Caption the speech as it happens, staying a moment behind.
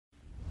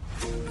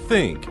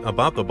think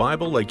about the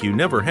Bible like you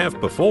never have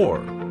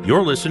before.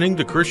 You're listening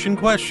to Christian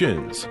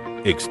Questions.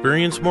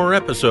 Experience more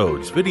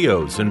episodes,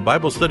 videos, and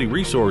Bible study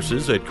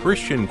resources at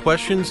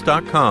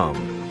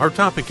ChristianQuestions.com. Our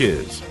topic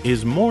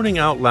is mourning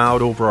out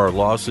loud over our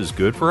losses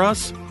good for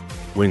us?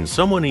 When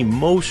someone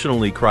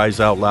emotionally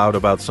cries out loud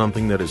about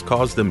something that has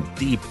caused them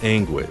deep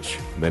anguish,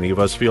 many of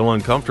us feel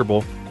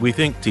uncomfortable. We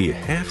think, do you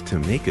have to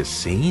make a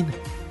scene?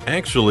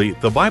 Actually,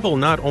 the Bible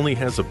not only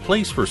has a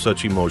place for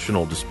such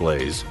emotional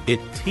displays, it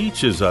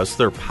teaches us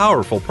their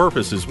powerful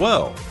purpose as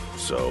well.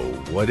 So,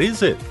 what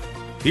is it?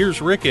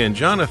 Here's Rick and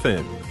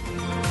Jonathan.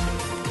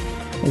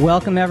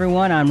 Welcome,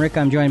 everyone. I'm Rick.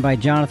 I'm joined by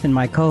Jonathan,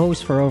 my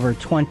co-host for over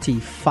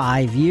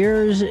 25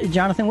 years.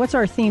 Jonathan, what's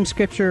our theme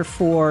scripture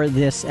for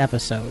this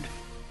episode?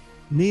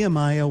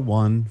 Nehemiah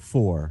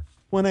 1:4.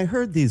 When I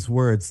heard these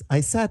words,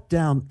 I sat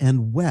down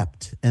and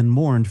wept and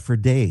mourned for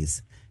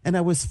days, and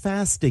I was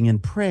fasting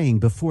and praying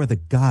before the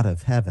God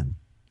of heaven.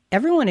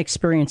 Everyone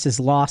experiences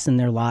loss in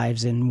their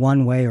lives in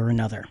one way or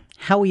another.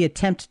 How we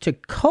attempt to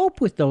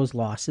cope with those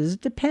losses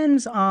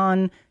depends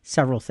on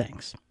several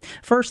things.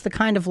 First, the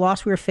kind of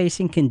loss we're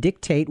facing can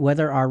dictate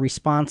whether our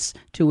response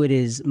to it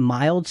is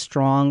mild,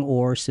 strong,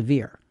 or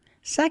severe.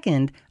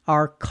 Second,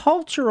 our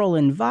cultural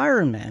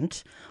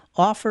environment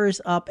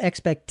offers up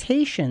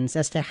expectations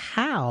as to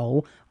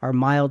how our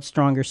mild,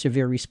 strong, or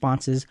severe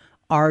responses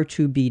are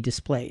to be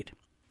displayed.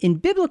 In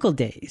biblical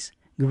days,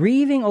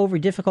 grieving over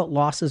difficult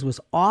losses was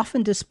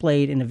often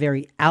displayed in a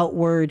very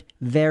outward,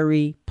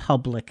 very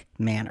public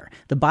manner.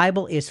 The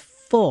Bible is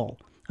full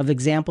of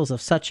examples of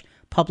such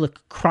public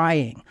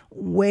crying,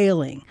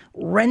 wailing,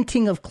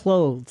 renting of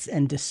clothes,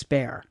 and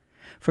despair.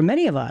 For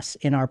many of us,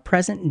 in our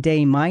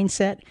present-day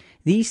mindset,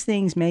 these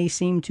things may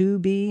seem to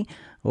be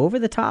over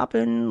the top,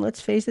 and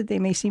let's face it, they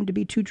may seem to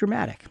be too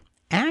dramatic.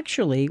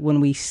 Actually, when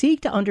we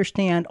seek to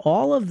understand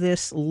all of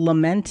this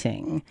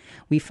lamenting,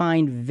 we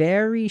find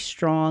very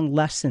strong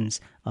lessons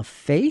of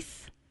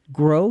faith,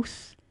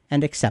 growth,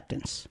 and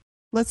acceptance.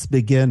 Let's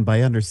begin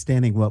by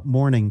understanding what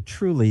mourning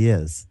truly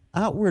is.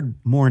 Outward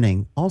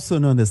mourning, also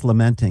known as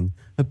lamenting,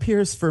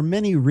 appears for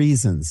many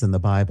reasons in the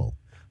Bible.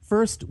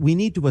 First, we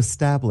need to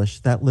establish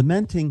that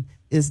lamenting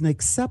is an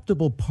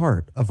acceptable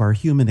part of our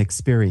human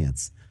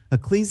experience.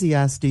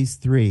 Ecclesiastes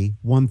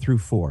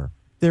 3:1-4.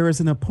 There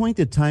is an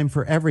appointed time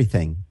for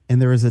everything,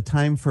 and there is a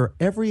time for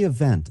every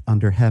event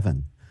under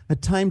heaven, a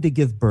time to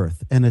give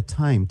birth and a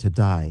time to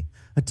die,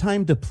 a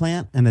time to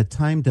plant and a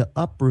time to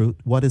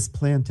uproot what is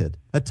planted,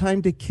 a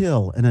time to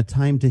kill and a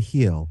time to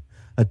heal,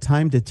 a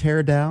time to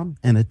tear down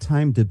and a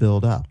time to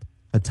build up,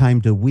 a time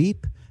to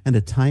weep and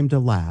a time to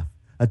laugh,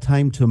 a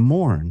time to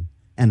mourn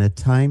and a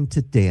time to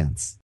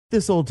dance.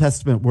 This Old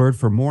Testament word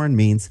for mourn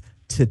means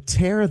to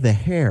tear the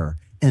hair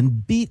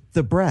and beat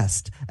the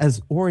breast, as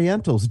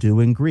Orientals do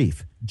in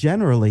grief,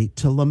 generally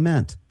to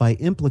lament, by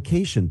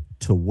implication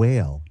to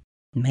wail.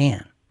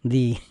 Man,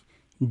 the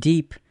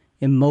deep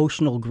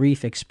emotional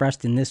grief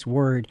expressed in this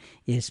word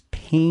is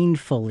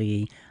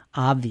painfully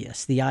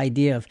obvious. The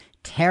idea of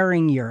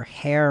tearing your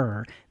hair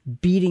or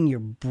beating your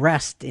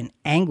breast in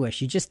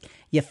anguish,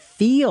 you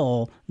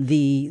feel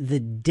the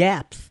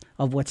depth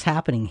of what's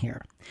happening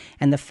here.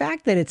 And the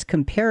fact that it's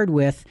compared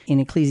with,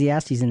 in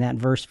Ecclesiastes in that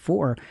verse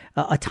 4,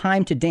 a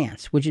time to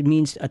dance, which it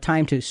means a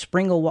time to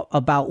spring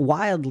about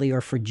wildly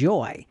or for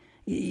joy.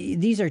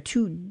 These are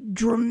two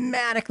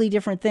dramatically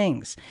different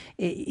things.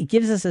 It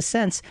gives us a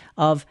sense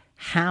of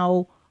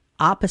how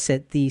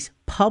opposite these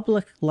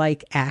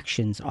public-like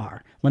actions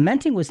are.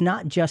 Lamenting was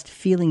not just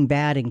feeling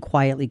bad and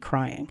quietly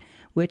crying,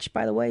 which,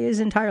 by the way, is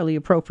entirely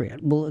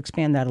appropriate. We'll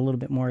expand that a little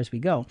bit more as we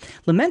go.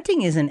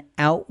 Lamenting is an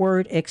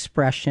outward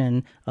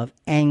expression of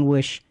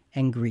anguish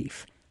and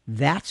grief.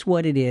 That's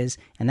what it is,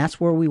 and that's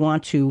where we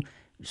want to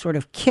sort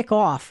of kick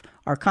off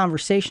our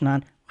conversation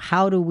on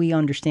how do we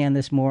understand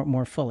this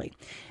more fully.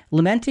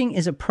 Lamenting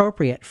is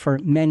appropriate for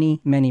many,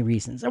 many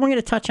reasons. And we're going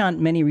to touch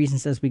on many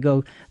reasons as we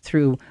go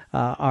through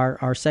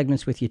our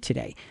segments with you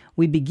today.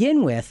 We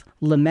begin with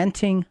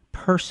lamenting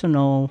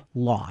personal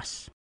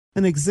loss.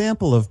 An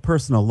example of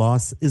personal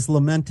loss is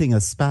lamenting a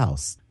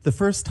spouse. The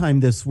first time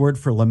this word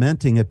for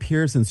lamenting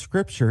appears in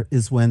Scripture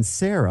is when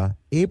Sarah,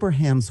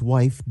 Abraham's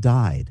wife,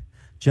 died.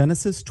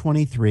 Genesis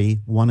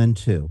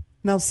 23:1-2.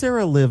 Now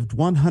Sarah lived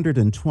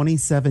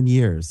 127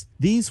 years.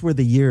 These were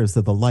the years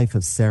of the life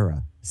of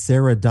Sarah.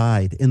 Sarah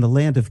died in the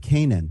land of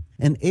Canaan,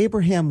 and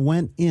Abraham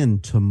went in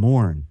to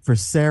mourn for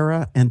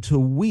Sarah and to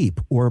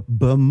weep or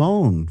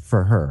bemoan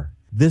for her.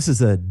 This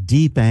is a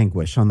deep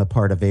anguish on the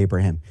part of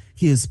Abraham.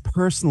 He is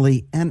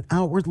personally and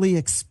outwardly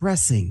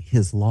expressing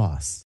his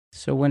loss.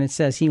 So when it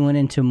says he went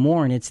in to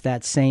mourn, it's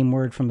that same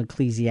word from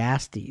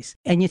Ecclesiastes.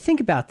 And you think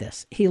about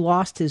this. He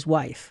lost his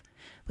wife.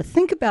 But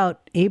think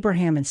about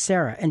Abraham and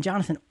Sarah and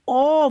Jonathan,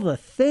 all the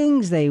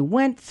things they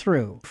went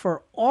through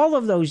for all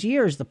of those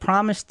years, the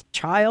promised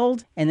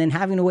child, and then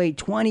having to wait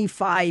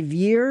 25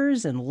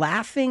 years and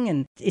laughing.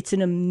 And it's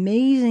an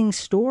amazing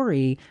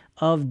story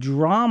of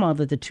drama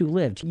that the two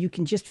lived. You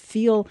can just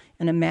feel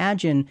and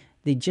imagine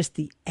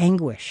the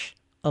anguish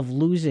of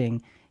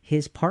losing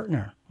his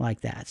partner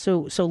like that.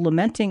 So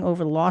lamenting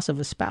over the loss of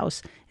a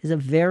spouse is a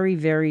very,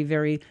 very,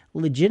 very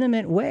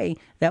legitimate way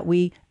that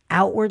we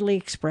outwardly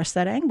express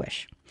that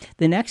anguish.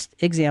 The next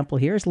example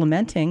here is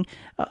lamenting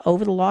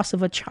over the loss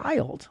of a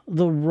child.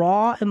 The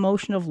raw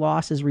emotion of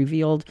loss is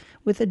revealed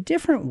with a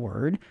different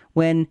word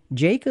when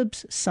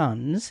Jacob's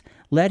sons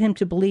led him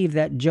to believe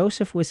that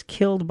Joseph was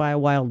killed by a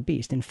wild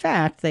beast. In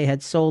fact, they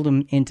had sold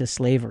him into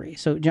slavery.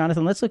 So,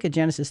 Jonathan, let's look at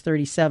Genesis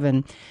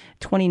 37,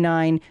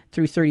 29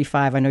 through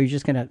 35. I know you're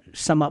just going to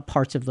sum up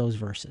parts of those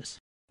verses.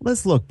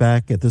 Let's look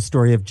back at the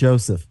story of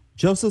Joseph.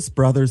 Joseph's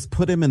brothers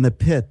put him in the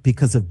pit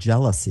because of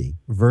jealousy.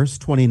 Verse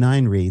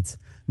 29 reads,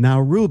 "Now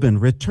Reuben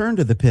returned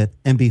to the pit,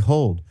 and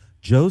behold,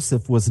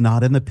 Joseph was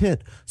not in the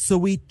pit,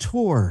 so he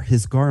tore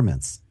his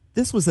garments."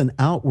 This was an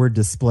outward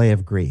display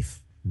of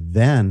grief.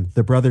 Then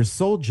the brothers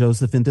sold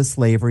Joseph into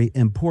slavery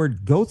and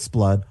poured goat's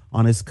blood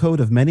on his coat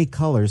of many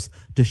colors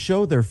to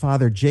show their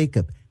father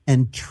Jacob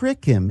and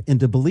trick him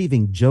into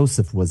believing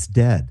Joseph was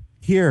dead.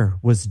 Here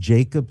was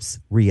Jacob's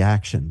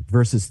reaction,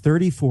 verses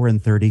 34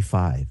 and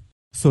 35.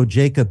 "So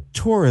Jacob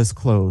tore his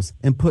clothes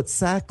and put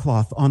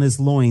sackcloth on his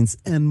loins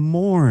and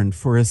mourned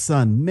for his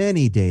son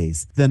many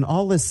days. Then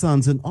all his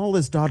sons and all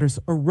his daughters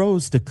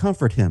arose to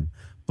comfort him,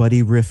 but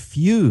he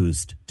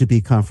refused to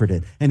be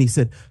comforted. And he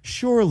said,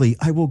 'Surely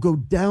I will go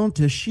down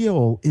to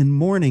Sheol in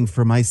mourning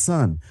for my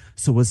son.'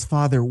 So his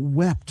father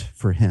wept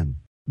for him."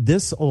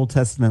 This Old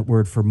Testament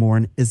word for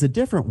mourn is a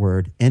different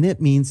word, and it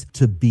means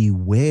to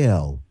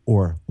bewail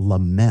or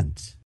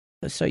lament.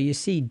 So you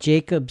see,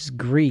 Jacob's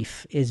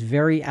grief is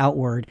very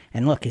outward.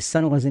 And look, his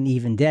son wasn't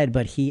even dead,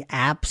 but he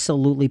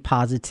absolutely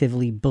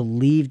positively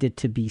believed it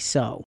to be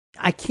so.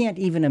 I can't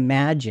even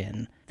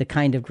imagine the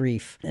kind of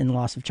grief and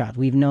loss of child.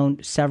 We've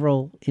known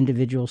several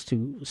individuals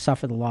to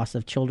suffer the loss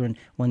of children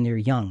when they're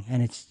young,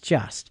 and it's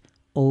just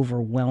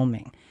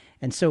overwhelming.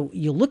 And so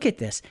you look at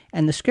this,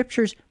 and the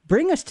scriptures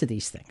bring us to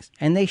these things,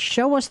 and they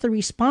show us the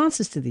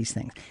responses to these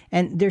things.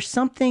 And there's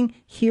something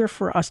here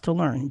for us to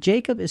learn.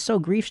 Jacob is so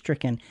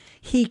grief-stricken,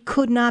 he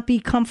could not be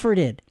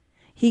comforted.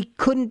 He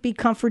couldn't be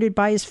comforted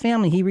by his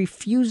family. He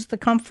refused the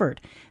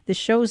comfort. This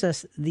shows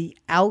us the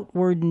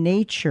outward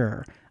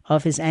nature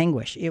of his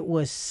anguish. It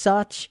was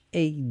such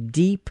a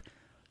deep,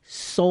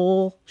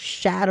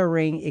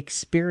 soul-shattering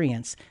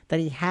experience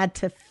that he had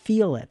to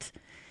feel it.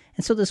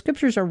 And so the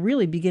scriptures are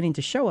really beginning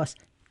to show us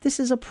this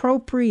is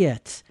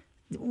appropriate.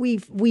 We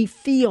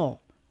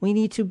feel. We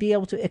need to be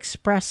able to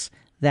express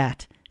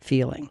that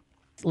feeling.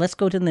 Let's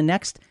go to the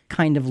next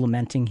kind of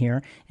lamenting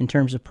here in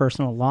terms of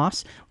personal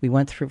loss. We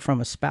went through from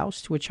a spouse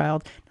to a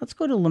child. Let's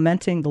go to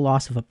lamenting the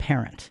loss of a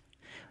parent.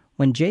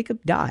 When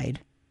Jacob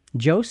died,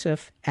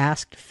 Joseph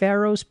asked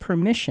Pharaoh's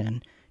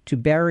permission to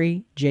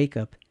bury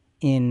Jacob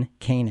in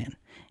Canaan.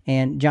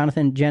 And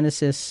Jonathan,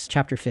 Genesis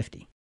chapter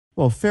 50.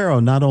 Well, Pharaoh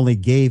not only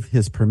gave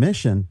his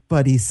permission,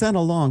 but he sent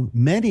along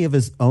many of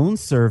his own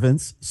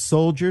servants,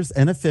 soldiers,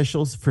 and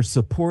officials for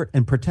support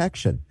and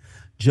protection.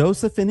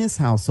 Joseph and his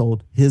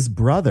household, his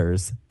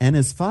brothers, and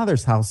his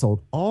father's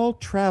household all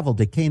traveled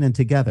to Canaan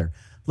together.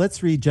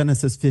 Let's read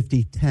Genesis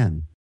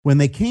 50:10. "When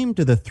they came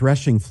to the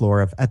threshing floor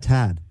of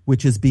Atad,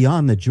 which is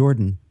beyond the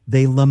Jordan,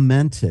 they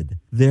lamented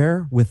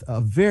there with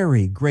a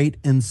very great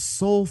and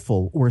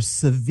soulful or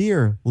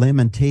severe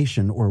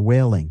lamentation or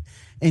wailing.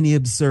 And he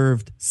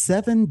observed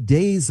 7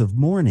 days of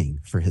mourning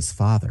for his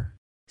father."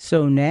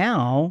 So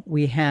now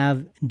we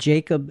have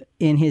Jacob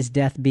in his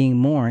death being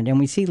mourned. And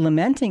we see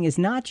lamenting is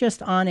not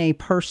just on a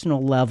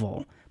personal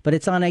level, but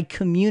it's on a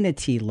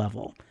community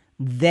level.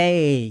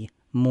 They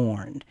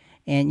mourned.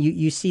 And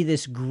you see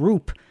this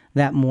group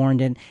that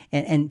mourned,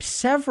 and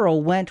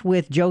several went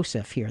with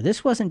Joseph here.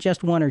 This wasn't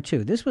just one or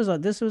two. This was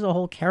a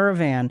whole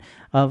caravan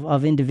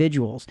of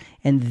individuals,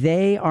 and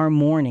they are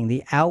mourning.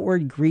 The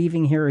outward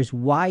grieving here is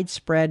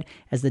widespread,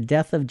 as the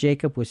death of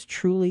Jacob was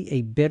truly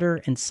a bitter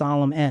and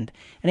solemn end.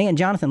 And again,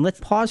 Jonathan, let's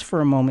pause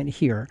for a moment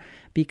here,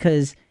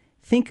 because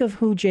think of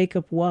who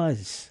Jacob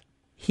was.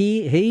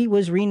 He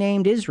was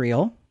renamed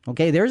Israel.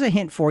 Okay, there's a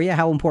hint for you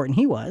how important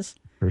he was.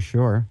 For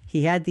sure.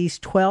 He had these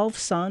 12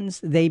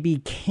 sons. They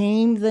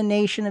became the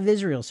nation of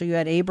Israel. So you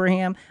had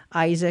Abraham,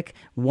 Isaac,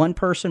 one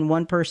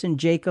person,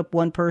 Jacob,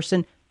 one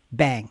person.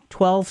 Bang.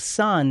 12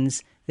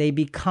 sons, they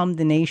become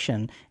the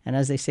nation. And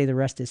as they say, the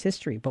rest is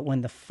history. But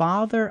when the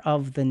father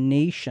of the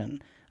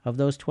nation of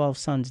those 12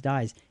 sons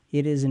dies,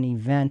 it is an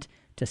event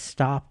to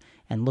stop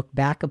and look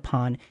back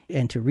upon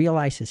and to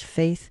realize his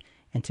faith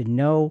and to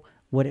know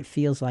what it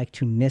feels like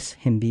to miss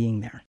him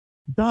being there.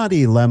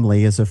 Dottie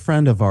Lemley is a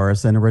friend of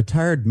ours and a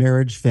retired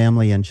marriage,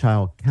 family, and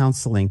child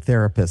counseling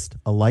therapist,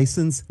 a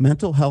licensed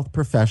mental health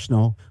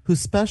professional who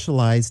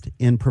specialized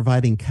in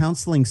providing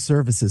counseling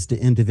services to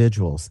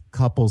individuals,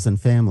 couples,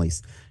 and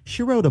families.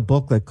 She wrote a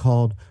booklet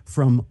called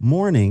From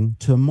Mourning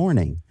to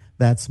Mourning.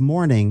 That's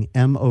mourning,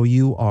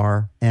 Mourning,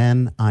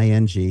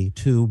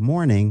 to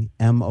mourning,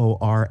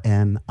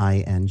 Morning.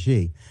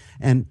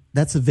 And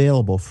that's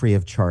available free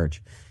of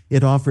charge.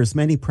 It offers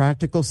many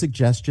practical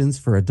suggestions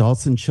for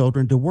adults and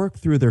children to work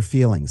through their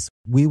feelings.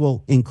 We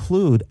will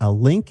include a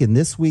link in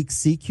this week's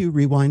CQ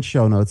Rewind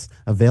show notes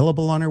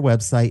available on our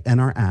website and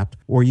our app,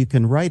 or you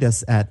can write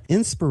us at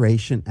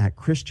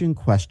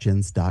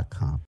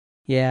inspiration@christianquestions.com.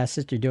 Yeah,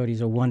 Sister Dodie's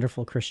a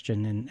wonderful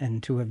Christian,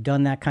 and to have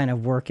done that kind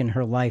of work in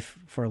her life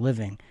for a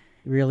living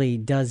really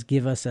does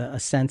give us a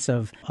sense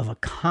of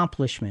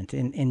accomplishment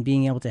in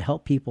being able to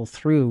help people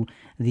through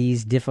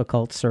these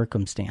difficult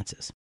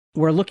circumstances.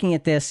 We're looking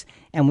at this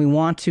and we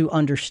want to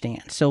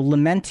understand. So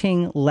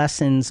lamenting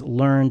lessons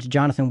learned.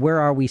 Jonathan, where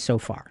are we so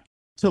far?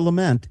 To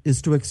lament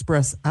is to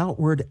express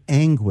outward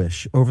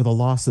anguish over the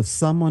loss of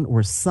someone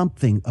or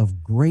something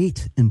of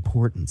great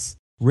importance.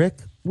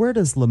 Rick, where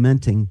does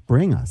lamenting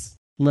bring us?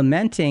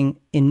 Lamenting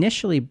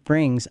initially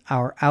brings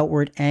our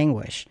outward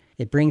anguish.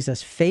 It brings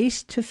us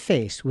face to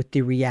face with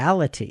the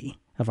reality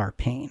of our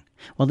pain.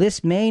 Well,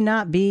 this may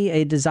not be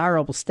a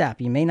desirable step.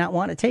 You may not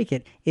want to take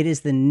it. It is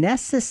the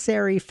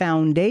necessary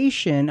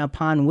foundation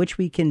upon which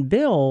we can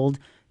build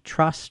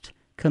trust,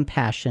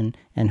 compassion,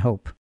 and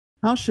hope.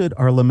 How should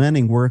our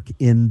lamenting work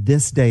in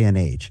this day and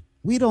age?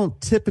 We don't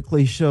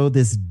typically show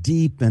this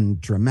deep and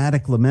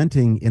dramatic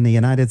lamenting in the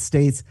United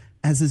States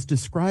as is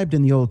described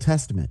in the Old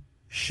Testament.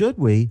 Should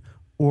we,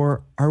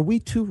 or are we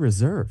too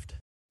reserved?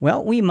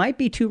 Well, we might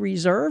be too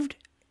reserved.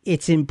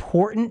 It's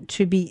important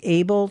to be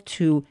able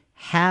to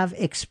have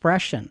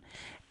expression.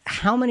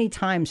 How many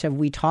times have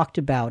we talked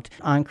about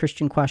on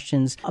Christian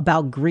Questions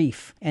about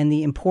grief and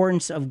the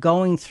importance of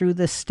going through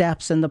the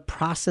steps and the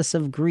process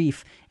of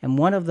grief? And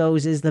one of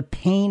those is the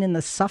pain and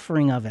the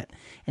suffering of it.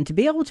 And to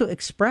be able to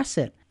express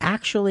it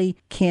actually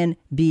can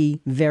be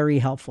very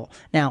helpful.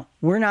 Now,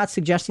 we're not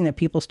suggesting that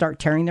people start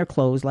tearing their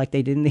clothes like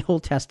they did in the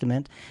Old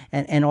Testament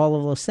and all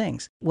of those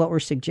things. What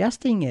we're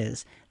suggesting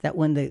is that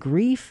when the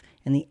grief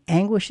and the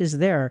anguish is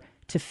there,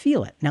 to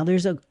feel it. Now,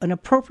 there's an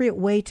appropriate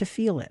way to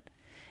feel it.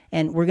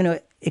 And we're going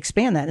to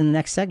expand that in the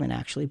next segment,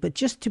 actually. But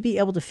just to be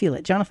able to feel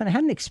it. Jonathan, I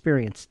had an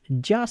experience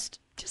just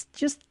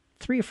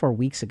 3 or 4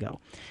 weeks ago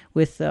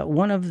with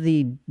one of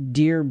the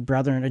dear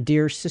brethren, a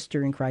dear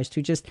sister in Christ,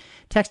 who just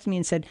texted me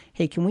and said,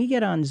 hey, can we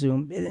get on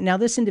Zoom? Now,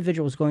 this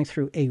individual was going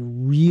through a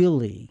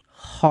really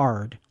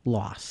hard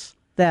loss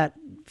that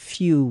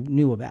few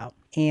knew about.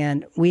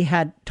 And we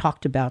had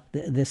talked about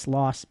this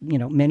loss,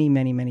 many,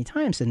 many, many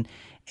times.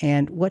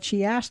 And what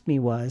she asked me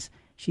was,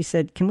 she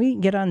said, can we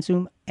get on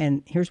Zoom?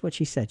 And here's what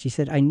she said. She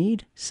said, I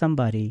need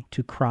somebody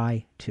to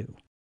cry to.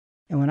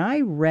 And when I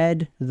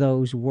read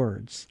those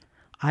words,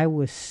 I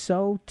was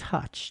so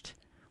touched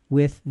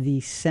with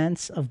the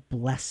sense of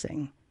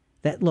blessing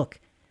that, look,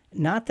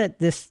 not that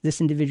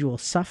this individual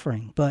is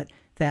suffering, but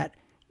that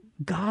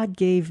God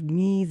gave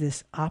me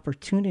this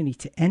opportunity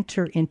to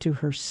enter into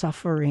her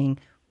suffering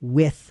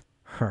with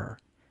her,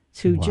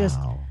 to just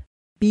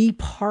be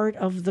part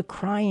of the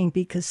crying,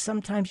 because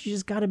sometimes you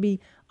just got to be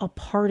a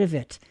part of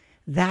it.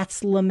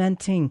 That's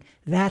lamenting.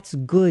 That's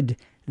good.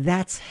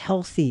 That's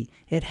healthy.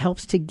 It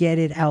helps to get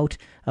it out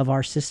of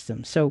our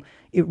system. So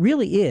it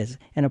really is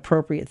an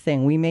appropriate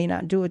thing. We may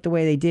not do it the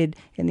way they did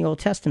in the Old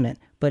Testament,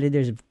 but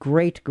there's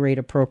great, great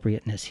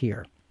appropriateness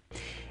here.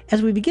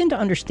 As we begin to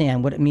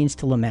understand what it means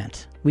to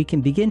lament, we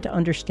can begin to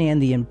understand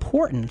the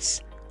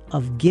importance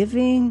of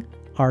giving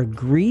our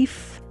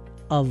grief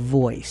a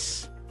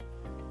voice.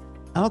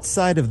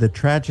 Outside of the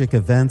tragic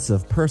events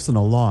of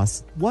personal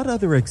loss, what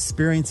other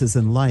experiences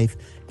in life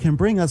can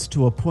bring us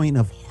to a point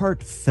of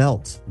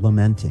heartfelt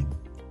lamenting?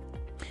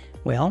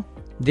 Well,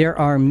 there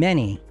are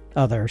many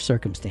other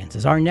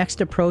circumstances. Our next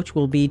approach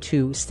will be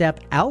to step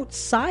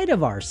outside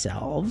of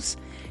ourselves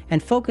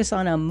and focus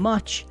on a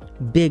much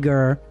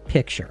bigger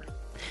picture.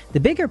 The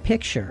bigger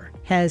picture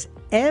has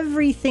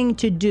everything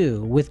to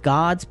do with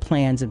God's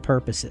plans and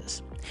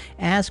purposes.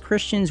 As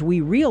Christians, we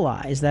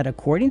realize that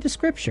according to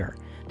Scripture,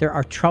 there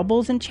are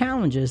troubles and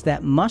challenges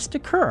that must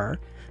occur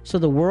so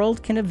the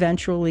world can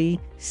eventually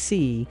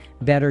see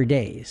better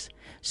days.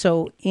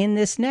 So in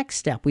this next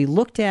step, we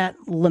looked at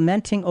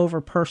lamenting over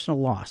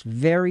personal loss,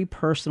 very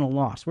personal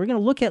loss. We're going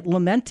to look at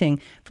lamenting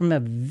from a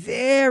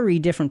very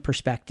different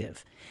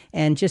perspective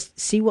and just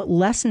see what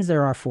lessons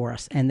there are for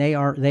us, and they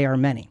are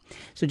many.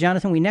 So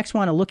Jonathan, we next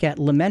want to look at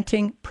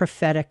lamenting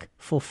prophetic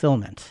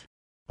fulfillment.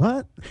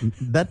 What?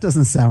 That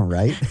doesn't sound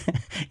right.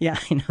 Yeah,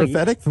 I know.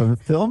 Prophetic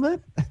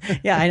fulfillment?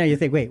 Yeah, I know. You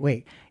think,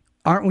 wait.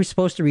 Aren't we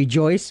supposed to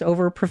rejoice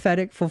over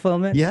prophetic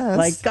fulfillment? Yes.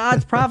 Like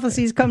God's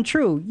prophecies come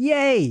true.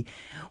 Yay.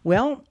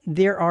 Well,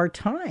 there are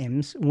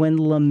times when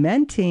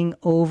lamenting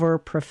over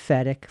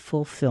prophetic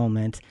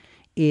fulfillment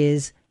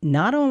is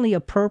not only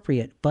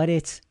appropriate, but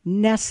it's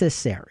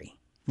necessary.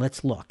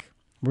 Let's look.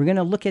 We're going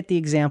to look at the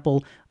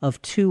example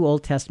of 2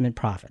 Old Testament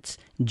prophets,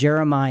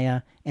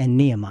 Jeremiah and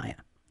Nehemiah.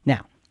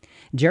 Now,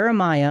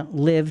 Jeremiah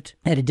lived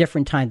at a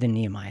different time than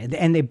Nehemiah,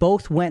 and they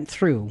both went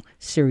through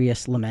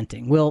serious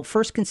lamenting. We'll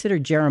first consider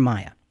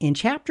Jeremiah. In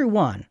chapter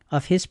 1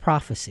 of his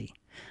prophecy,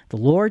 the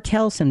Lord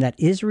tells him that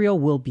Israel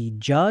will be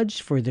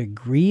judged for their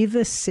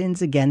grievous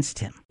sins against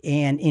him.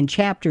 And in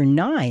chapter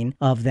 9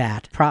 of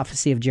that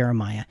prophecy of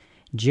Jeremiah,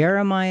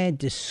 Jeremiah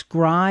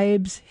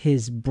describes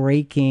his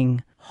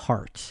breaking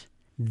heart.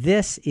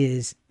 This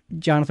is,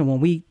 Jonathan, when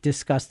we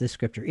discuss this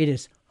scripture, it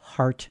is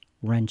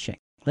heart-wrenching.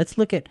 Let's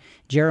look at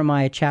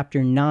Jeremiah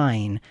chapter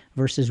 9,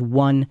 verses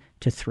 1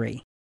 to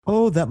 3.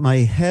 Oh, that my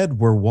head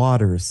were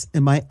waters,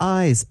 and my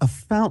eyes a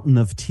fountain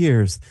of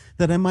tears,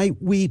 that I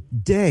might weep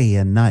day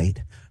and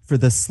night for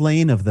the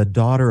slain of the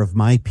daughter of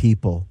my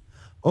people.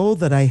 Oh,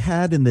 that I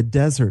had in the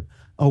desert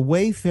a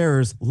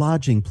wayfarer's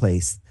lodging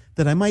place,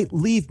 that I might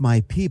leave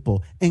my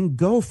people and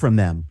go from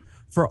them.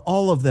 For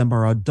all of them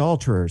are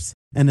adulterers,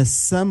 an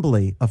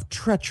assembly of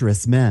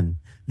treacherous men.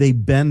 They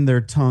bend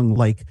their tongue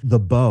like the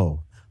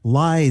bow.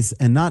 Lies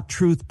and not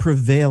truth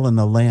prevail in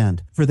the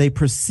land, for they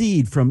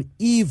proceed from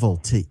evil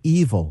to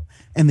evil,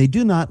 and they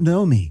do not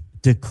know me,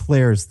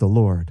 declares the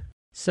Lord.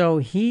 So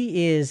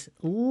he is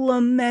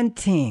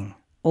lamenting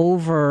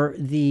over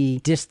the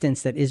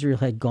distance that Israel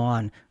had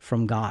gone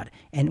from God.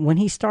 And when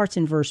he starts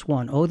in verse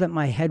 1, oh, that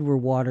my head were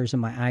waters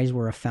and my eyes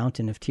were a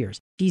fountain of tears.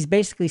 He's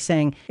basically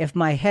saying, if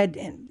my head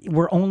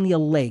were only a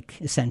lake,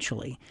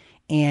 essentially,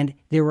 and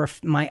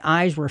my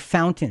eyes were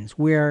fountains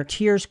where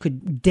tears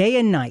could day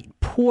and night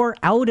pour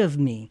out of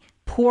me,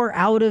 pour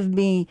out of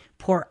me,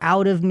 pour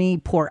out of me,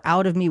 pour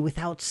out of me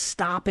without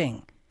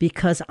stopping,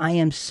 because I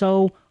am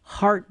so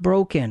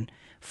heartbroken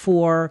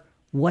for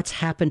what's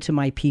happened to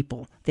my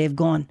people. They've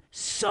gone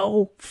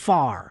so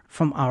far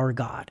from our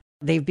God.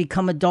 They've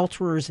become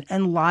adulterers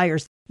and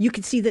liars. You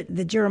can see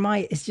that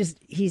Jeremiah is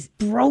he's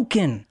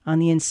broken on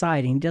the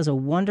inside, and he does a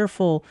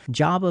wonderful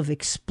job of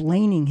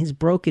explaining his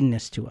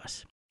brokenness to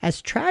us. As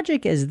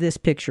tragic as this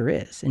picture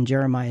is in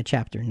Jeremiah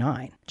chapter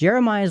 9,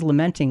 Jeremiah's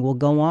lamenting will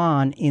go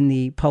on in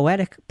the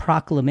poetic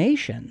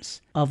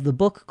proclamations of the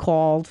book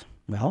called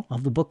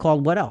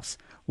what else?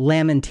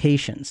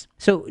 Lamentations.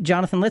 So,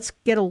 Jonathan, let's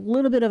get a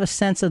little bit of a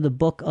sense of the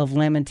book of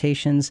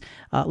Lamentations.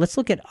 Let's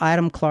look at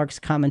Adam Clarke's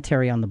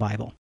commentary on the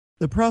Bible.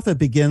 The prophet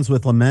begins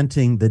with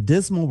lamenting the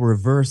dismal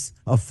reverse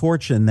of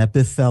fortune that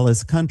befell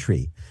his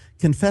country,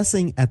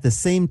 confessing at the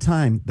same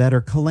time that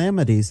her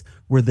calamities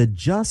were the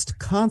just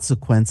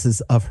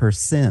consequences of her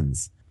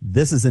sins.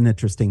 This is an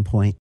interesting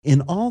point.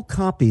 In all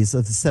copies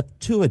of the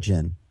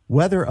Septuagint,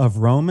 whether of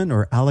Roman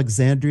or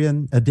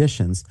Alexandrian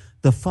editions,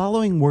 the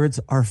following words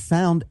are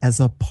found as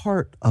a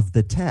part of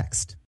the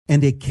text.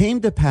 And it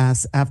came to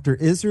pass after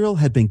Israel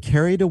had been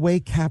carried away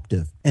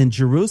captive, and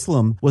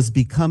Jerusalem was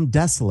become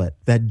desolate,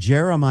 that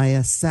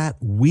Jeremiah sat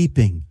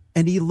weeping,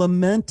 and he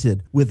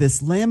lamented with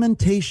this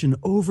lamentation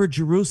over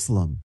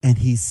Jerusalem. And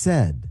he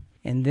said,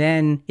 and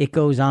then it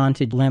goes on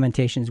to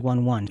Lamentations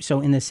 1:1.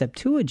 So in the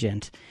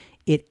Septuagint,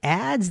 it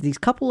adds these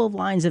couple of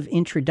lines of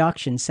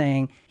introduction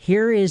saying,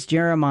 here is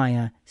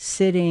Jeremiah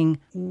sitting,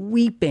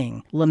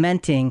 weeping,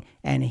 lamenting,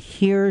 and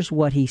here's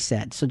what he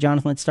said. So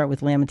Jonathan, let's start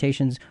with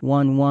Lamentations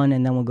 1:1,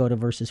 and then we'll go to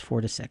verses 4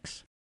 to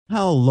 6.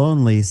 How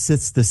lonely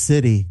sits the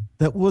city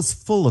that was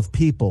full of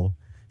people.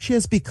 She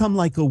has become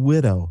like a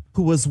widow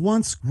who was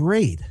once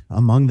great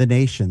among the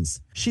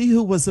nations. She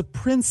who was a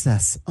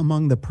princess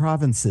among the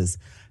provinces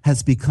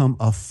has become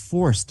a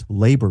forced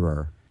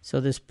laborer.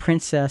 So this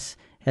princess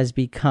has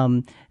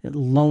become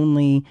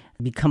lonely,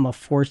 become a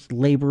forced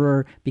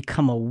laborer,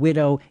 become a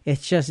widow.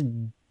 It's just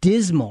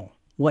dismal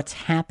what's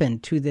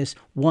happened to this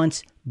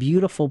once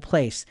beautiful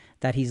place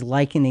that he's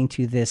likening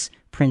to this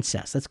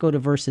princess. Let's go to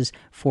verses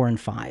 4 and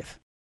 5.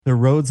 The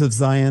roads of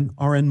Zion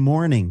are in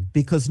mourning,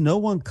 because no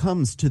one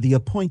comes to the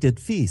appointed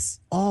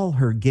feasts. All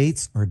her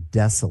gates are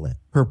desolate.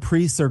 Her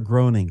priests are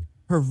groaning.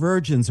 Her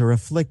virgins are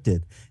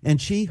afflicted, and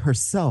she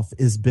herself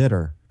is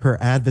bitter. Her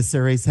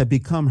adversaries have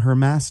become her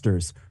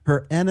masters.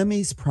 Her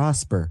enemies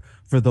prosper,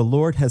 for the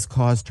Lord has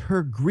caused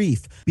her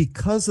grief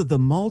because of the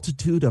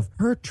multitude of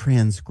her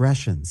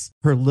transgressions.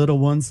 Her little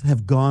ones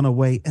have gone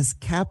away as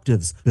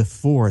captives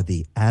before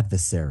the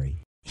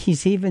adversary.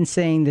 He's even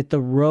saying that the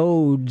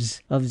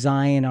roads of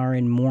Zion are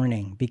in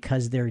mourning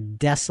because they're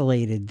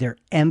desolated, they're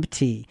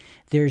empty.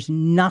 There's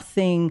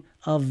nothing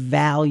of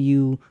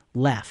value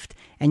left.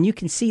 And you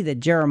can see that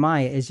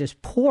Jeremiah is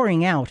just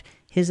pouring out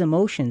his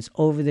emotions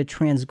over the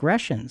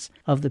transgressions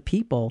of the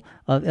people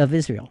of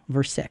Israel.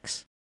 Verse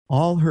 6.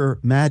 All her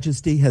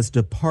majesty has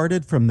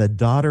departed from the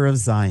daughter of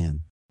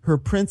Zion. Her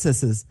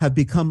princesses have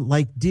become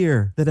like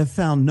deer that have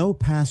found no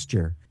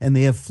pasture, and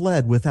they have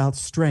fled without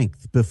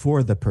strength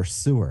before the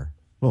pursuer.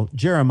 Well,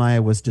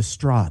 Jeremiah was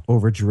distraught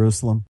over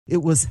Jerusalem.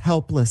 It was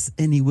helpless,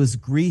 and he was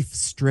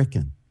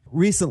grief-stricken.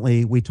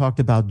 Recently, we talked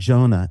about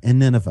Jonah and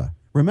Nineveh.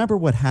 Remember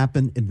what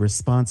happened in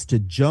response to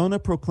Jonah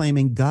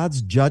proclaiming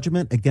God's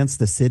judgment against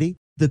the city?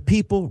 The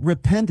people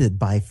repented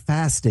by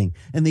fasting,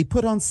 and they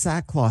put on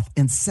sackcloth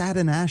and sat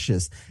in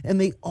ashes,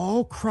 and they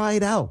all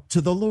cried out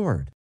to the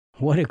Lord.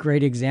 What a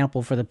great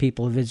example for the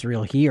people of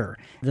Israel here.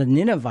 The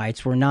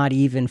Ninevites were not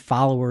even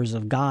followers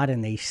of God,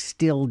 and they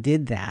still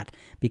did that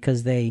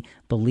because they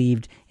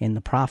believed in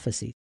the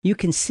prophecy. You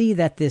can see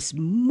that this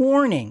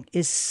mourning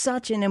is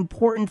such an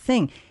important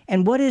thing.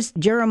 And what is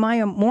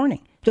Jeremiah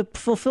mourning? The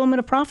fulfillment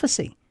of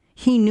prophecy.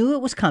 He knew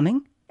it was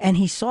coming, and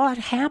he saw it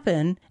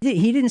happen.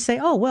 He didn't say,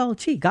 oh, well,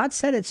 gee, God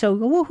said it, so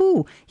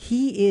woohoo.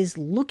 He is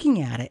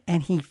looking at it,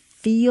 and he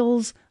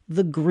feels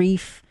the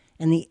grief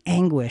and the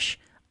anguish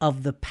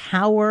of the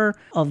power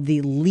of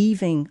the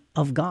leaving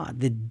of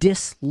God, the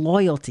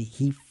disloyalty.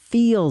 He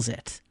feels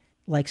it.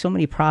 Like so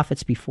many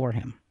prophets before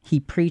him, he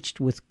preached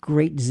with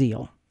great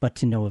zeal, but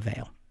to no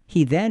avail.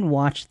 He then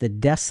watched the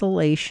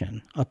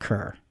desolation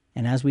occur.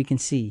 And as we can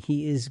see,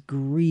 he is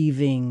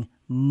grieving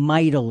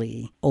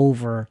mightily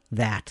over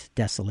that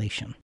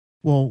desolation.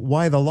 Well,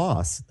 why the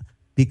loss?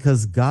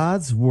 Because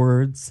God's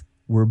words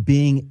were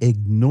being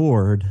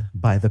ignored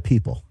by the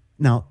people.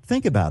 Now,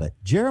 think about it.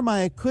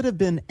 Jeremiah could have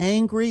been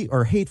angry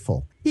or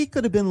hateful. He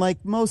could have been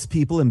like most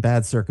people in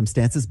bad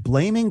circumstances,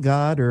 blaming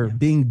God or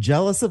being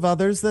jealous of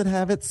others that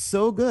have it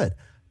so good.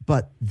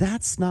 But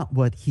that's not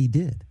what he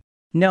did.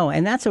 No,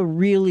 and that's a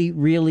really,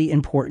 really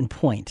important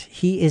point.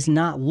 He is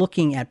not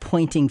looking at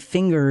pointing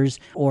fingers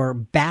or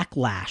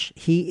backlash.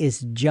 He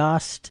is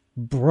just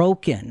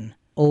broken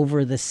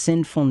over the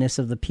sinfulness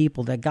of the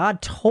people that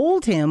God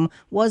told him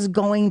was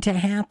going to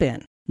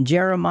happen.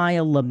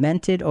 Jeremiah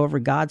lamented over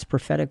God's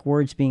prophetic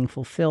words being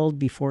fulfilled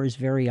before his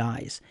very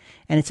eyes.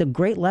 And it's a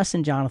great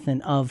lesson,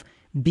 Jonathan, of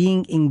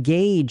being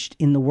engaged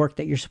in the work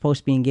that you're supposed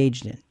to be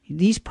engaged in.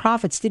 These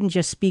prophets didn't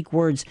just speak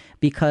words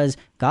because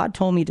God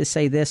told me to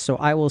say this, so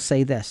I will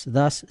say this.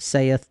 Thus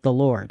saith the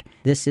Lord.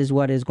 This is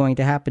what is going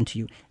to happen to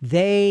you.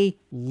 They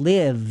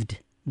lived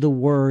the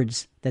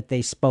words that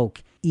they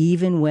spoke,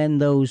 even when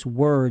those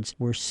words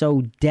were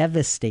so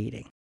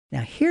devastating.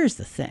 Now, here's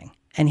the thing,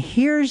 and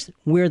here's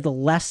where the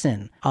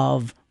lesson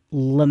of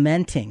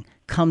lamenting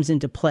comes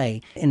into play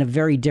in a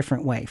very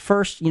different way.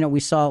 First, we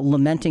saw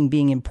lamenting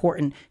being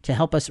important to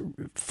help us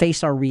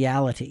face our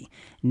reality.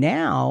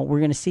 Now, we're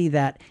going to see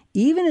that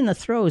even in the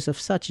throes of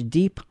such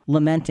deep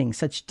lamenting,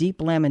 such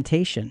deep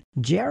lamentation,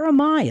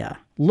 Jeremiah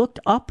looked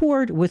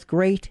upward with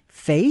great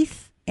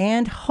faith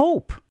and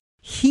hope.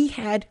 He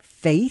had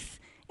faith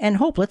and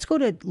hope. Let's go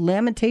to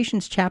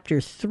Lamentations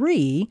chapter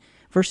 3,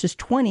 verses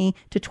 20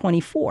 to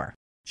 24.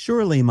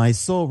 Surely my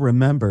soul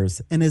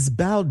remembers and is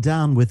bowed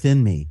down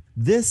within me.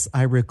 This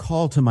I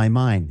recall to my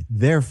mind,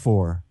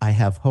 therefore I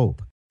have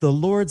hope. The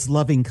Lord's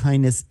loving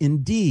kindness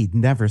indeed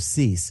never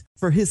cease,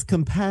 for his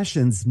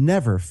compassions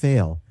never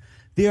fail.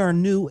 They are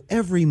new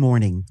every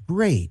morning.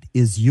 Great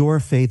is your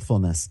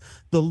faithfulness.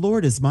 The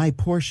Lord is my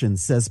portion,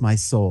 says my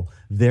soul.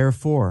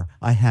 Therefore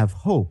I have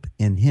hope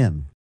in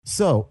him.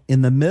 So,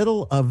 in the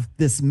middle of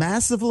this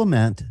massive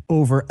lament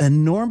over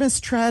enormous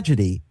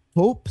tragedy,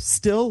 hope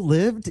still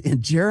lived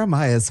in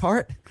Jeremiah's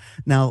heart.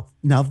 Now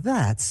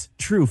that's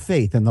true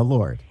faith in the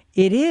Lord.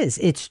 It is.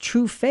 It's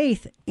true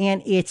faith,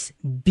 and it's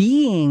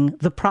being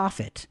the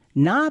prophet,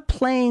 not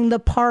playing the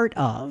part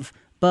of,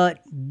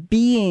 but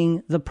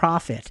being the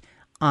prophet.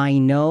 I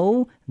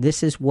know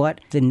this is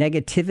what the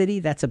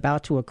negativity that's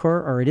about to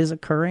occur, or it is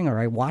occurring, or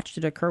I watched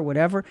it occur,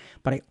 whatever,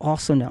 but I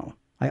also know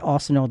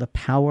the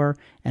power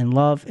and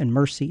love and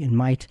mercy and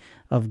might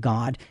of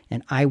God,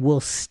 and I will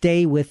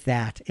stay with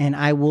that, and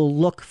I will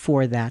look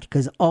for that,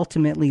 because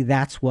ultimately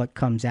that's what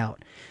comes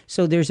out.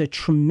 So there's a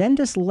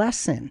tremendous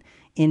lesson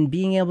in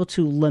being able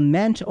to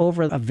lament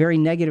over a very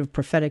negative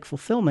prophetic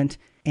fulfillment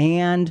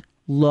and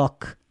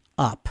look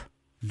up.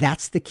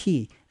 That's the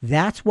key.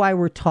 That's why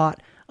we're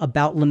taught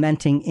about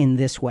lamenting in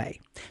this way.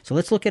 So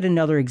let's look at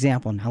another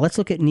example now. Let's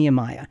look at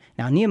Nehemiah.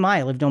 Now,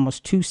 Nehemiah lived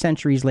almost 2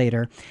 centuries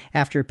later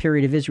after a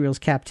period of Israel's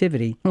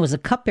captivity and was a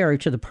cupbearer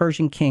to the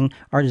Persian king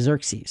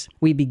Artaxerxes.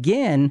 We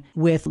begin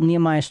with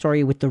Nehemiah's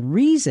story with the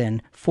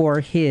reason for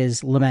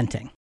his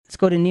lamenting. Let's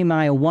go to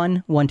Nehemiah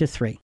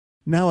 1:1-3.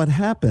 Now it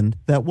happened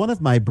that one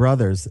of my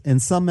brothers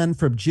and some men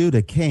from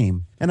Judah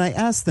came, and I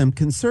asked them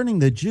concerning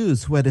the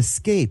Jews who had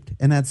escaped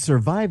and had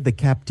survived the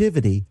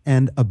captivity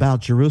and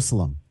about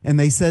Jerusalem. And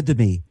they said to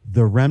me,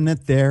 the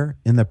remnant there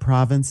in the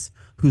province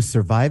who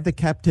survived the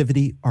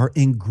captivity are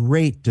in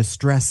great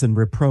distress and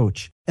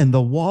reproach, and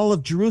the wall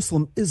of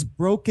Jerusalem is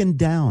broken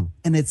down,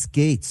 and its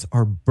gates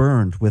are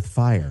burned with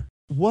fire.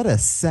 What a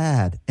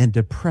sad and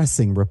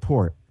depressing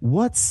report.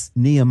 What's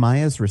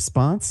Nehemiah's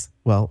response?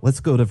 Well, let's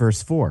go to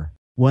verse 4.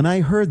 When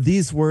I heard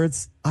these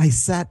words, I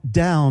sat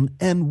down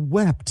and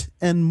wept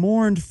and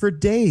mourned for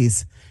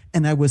days,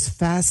 and I was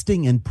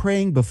fasting and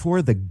praying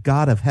before the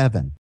God of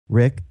heaven.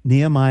 Rick,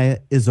 Nehemiah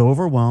is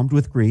overwhelmed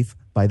with grief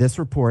by this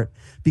report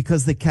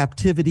because the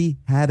captivity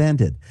had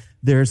ended.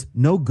 There's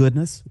no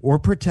goodness or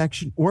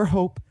protection or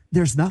hope.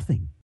 There's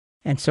nothing.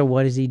 And so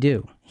what does he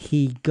do?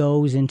 He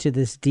goes into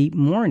this deep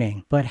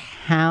mourning. But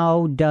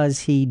how does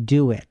he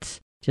do it?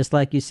 Just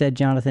like you said,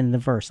 Jonathan, in the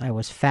verse, I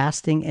was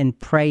fasting and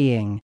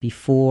praying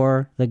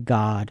before the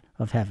God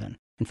of heaven.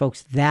 And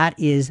folks, that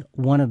is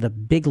one of the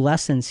big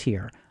lessons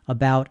here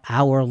about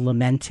our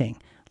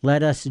lamenting.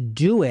 Let us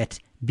do it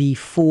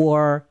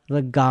before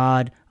the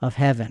God of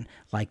heaven,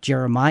 like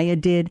Jeremiah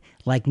did,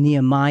 like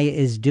Nehemiah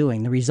is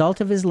doing. The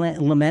result of his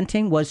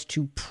lamenting was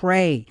to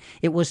pray.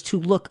 It was to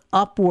look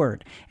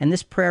upward. And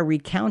this prayer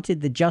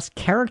recounted the just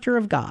character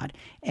of God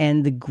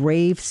and the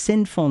grave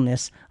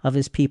sinfulness of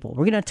his people.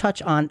 We're going to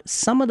touch on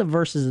some of the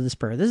verses of this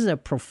prayer. This is a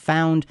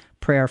profound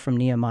prayer from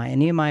Nehemiah.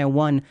 Nehemiah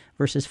 1,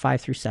 verses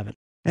 5-7.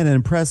 And it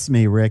impressed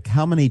me, Rick,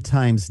 how many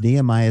times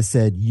Nehemiah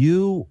said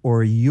you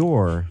or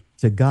your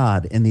to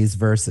God in these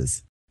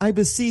verses. I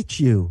beseech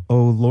you,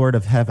 O Lord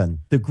of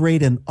heaven, the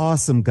great and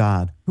awesome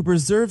God, who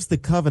preserves the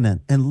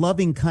covenant and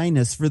loving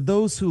kindness for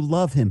those who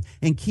love him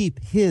and keep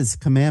his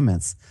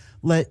commandments.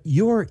 Let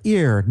your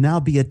ear now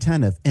be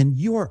attentive and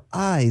your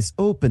eyes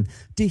open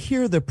to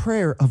hear the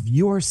prayer of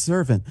your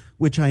servant,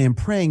 which I am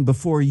praying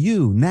before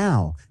you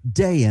now,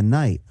 day and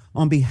night,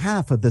 on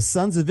behalf of the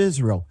sons of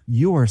Israel,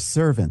 your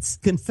servants,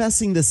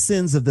 confessing the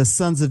sins of the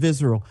sons of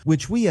Israel,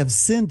 which we have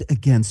sinned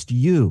against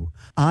you.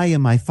 I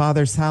and my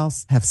father's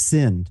house have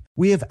sinned.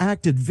 We have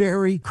acted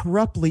very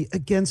corruptly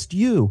against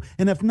you,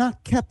 and have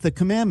not kept the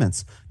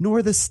commandments,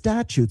 nor the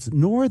statutes,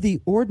 nor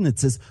the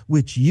ordinances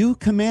which you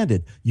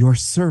commanded your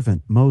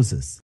servant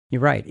Moses.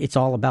 You're right. It's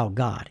all about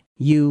God.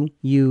 You.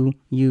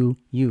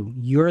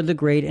 You're the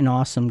great and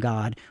awesome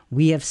God.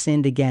 We have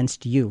sinned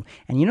against you.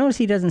 And you notice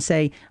he doesn't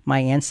say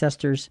my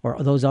ancestors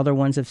or those other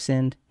ones have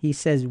sinned. He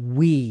says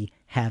we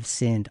have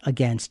sinned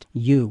against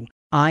you.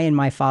 I and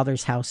my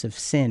father's house have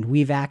sinned.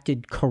 We've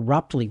acted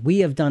corruptly. We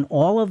have done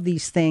all of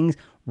these things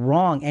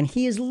wrong. And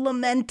he is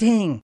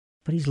lamenting.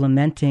 But he's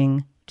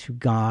lamenting to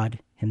God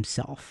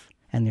himself.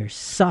 And there's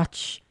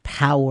such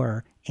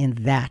power in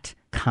that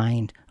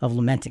kind of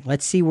lamenting.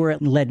 Let's see where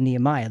it led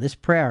Nehemiah. This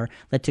prayer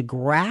led to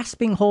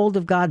grasping hold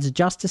of God's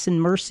justice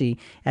and mercy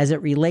as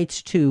it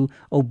relates to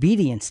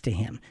obedience to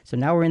him. So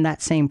now we're in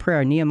that same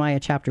prayer, Nehemiah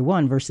chapter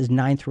 1, verses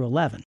 9 through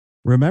 11.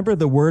 Remember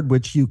the word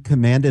which you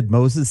commanded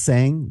Moses,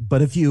 saying,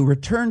 but if you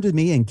return to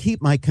me and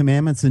keep my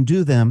commandments and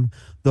do them,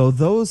 though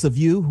those of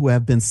you who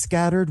have been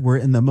scattered were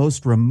in the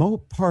most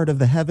remote part of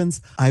the heavens,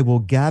 I will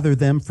gather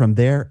them from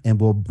there and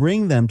will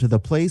bring them to the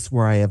place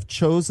where I have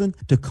chosen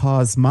to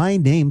cause my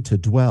name to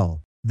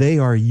dwell. They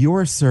are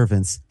your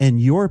servants and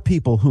your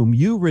people whom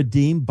you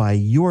redeemed by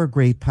your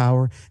great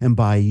power and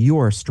by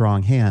your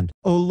strong hand.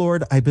 O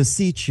Lord, I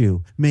beseech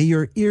you, may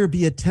your ear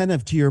be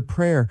attentive to your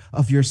prayer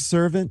of your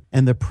servant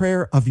and the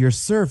prayer of your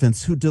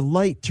servants who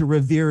delight to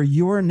revere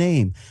your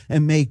name,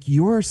 and make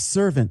your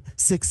servant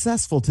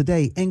successful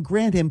today and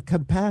grant him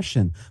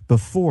compassion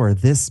before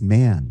this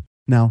man.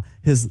 Now,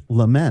 his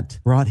lament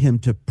brought him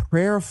to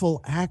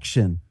prayerful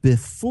action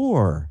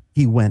before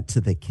he went to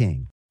the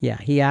king. Yeah,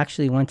 he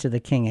actually went to the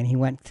king, and he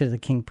went to the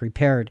king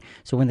prepared.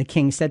 So when the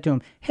king said to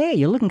him, hey,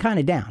 you're looking kind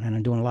of down, and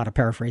I'm doing a lot of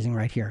paraphrasing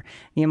right here,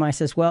 Nehemiah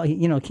says, well,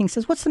 the king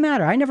says, what's the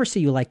matter? I never see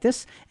you like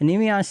this. And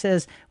Nehemiah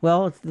says,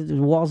 well, the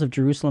walls of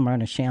Jerusalem are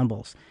in a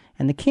shambles.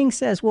 And the king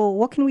says, well,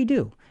 what can we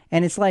do?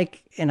 And it's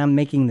like, and I'm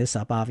making this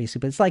up, obviously,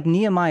 but it's like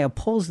Nehemiah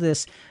pulls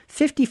this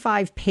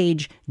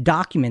 55-page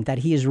document that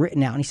he has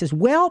written out. And he says,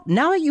 well,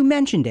 now that you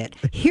mentioned it,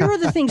 here are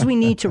the things we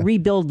need to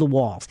rebuild the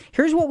walls.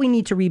 Here's what we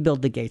need to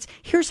rebuild the gates.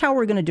 Here's how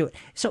we're going to do it.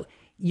 So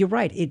you're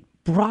right. It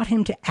brought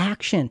him to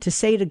action to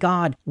say to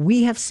God,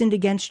 we have sinned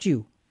against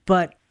you,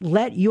 but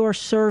let your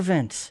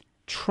servants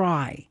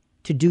try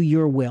to do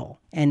your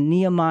will. And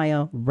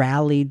Nehemiah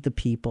rallied the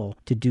people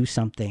to do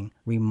something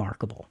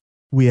remarkable.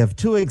 We have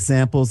two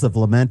examples of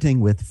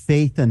lamenting with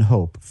faith and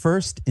hope.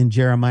 First, in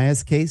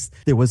Jeremiah's case,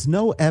 there was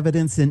no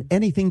evidence in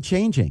anything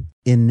changing.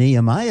 In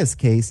Nehemiah's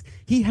case,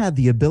 he had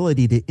the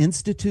ability to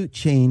institute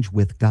change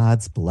with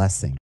God's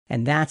blessing.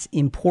 And that's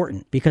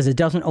important because it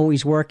doesn't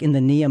always work in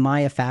the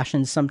Nehemiah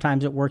fashion.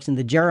 Sometimes it works in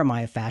the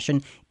Jeremiah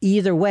fashion.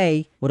 Either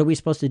way, what are we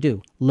supposed to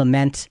do?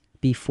 Lament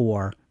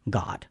before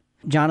God.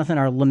 Jonathan,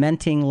 our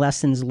lamenting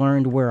lessons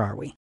learned, where are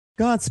we?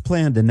 God's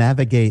plan to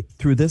navigate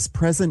through this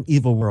present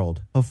evil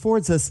world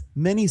affords us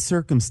many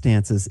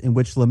circumstances in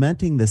which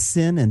lamenting the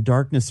sin and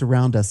darkness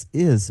around us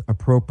is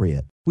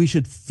appropriate. We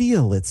should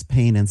feel its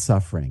pain and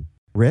suffering.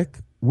 Rick,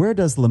 where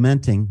does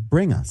lamenting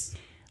bring us?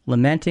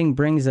 Lamenting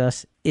brings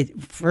us,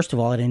 first of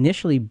all, it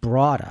initially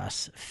brought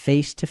us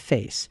face to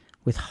face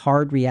with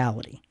hard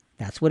reality.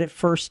 That's what it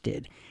first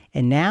did.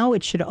 And now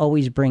it should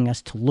always bring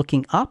us to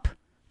looking up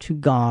to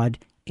God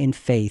in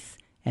faith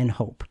and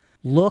hope.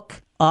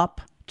 Look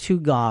up to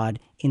God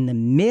in the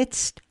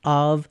midst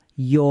of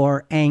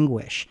your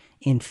anguish,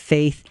 in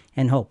faith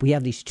and hope. We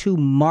have these two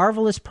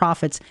marvelous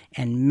prophets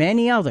and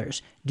many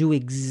others do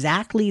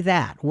exactly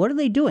that. What are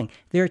they doing?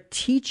 They're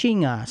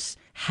teaching us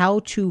how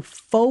to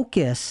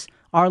focus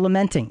our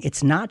lamenting.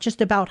 It's not just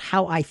about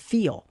how I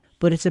feel,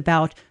 but it's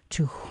about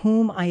to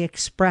whom I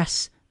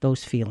express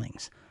those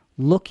feelings.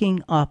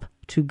 Looking up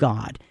to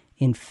God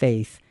in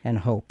faith and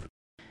hope.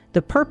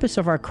 The purpose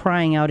of our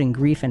crying out in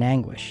grief and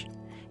anguish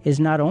is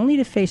not only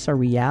to face our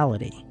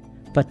reality,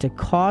 but to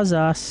cause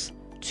us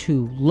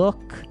to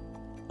look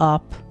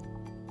up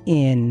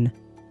in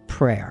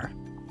prayer.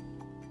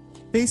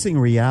 Facing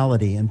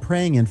reality and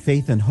praying in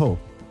faith and hope,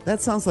 that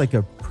sounds like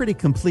a pretty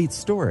complete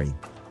story.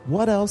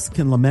 What else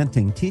can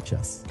lamenting teach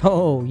us?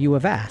 Oh, you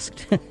have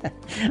asked.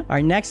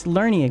 Our next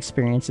learning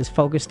experience is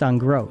focused on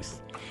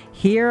growth.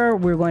 Here,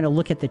 we're going to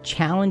look at the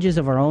challenges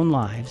of our own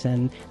lives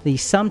and the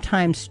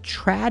sometimes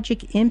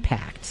tragic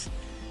impacts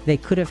they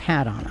could have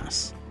had on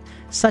us.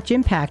 Such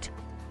impact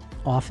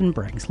often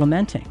brings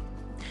lamenting.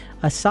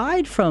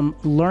 Aside from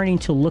learning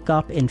to look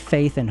up in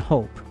faith and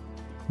hope,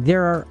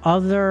 there are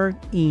other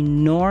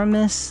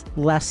enormous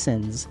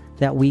lessons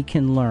that we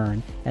can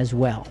learn as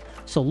well.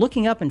 So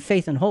looking up in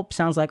faith and hope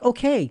sounds like,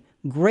 okay,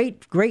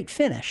 great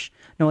finish.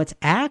 No, it's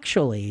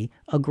actually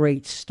a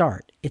great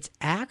start. It's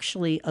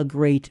actually a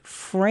great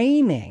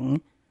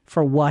framing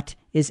for what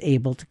is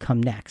able to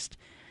come next.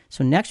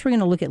 So next we're going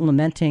to look at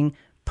lamenting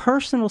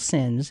personal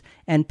sins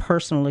and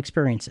personal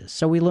experiences.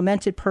 So we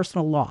lamented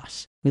personal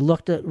loss. We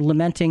looked at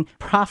lamenting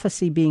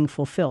prophecy being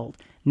fulfilled.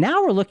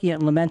 Now we're looking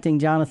at lamenting,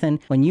 Jonathan,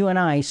 when you and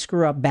I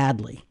screw up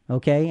badly,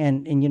 okay?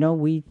 And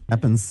we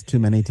happens too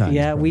many times.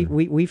 Yeah,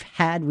 brother. we've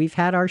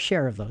had our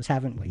share of those,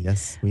 haven't we?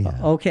 Yes, we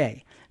have.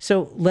 Okay,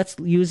 so let's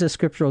use a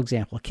scriptural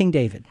example. King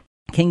David.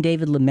 King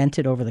David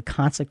lamented over the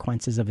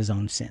consequences of his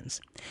own sins.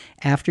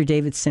 After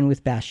David's sin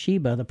with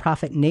Bathsheba, the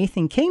prophet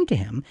Nathan came to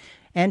him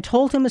and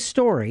told him a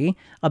story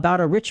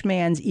about a rich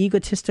man's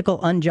egotistical,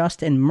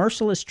 unjust, and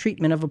merciless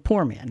treatment of a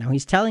poor man. Now,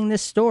 he's telling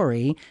this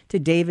story to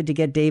David to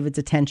get David's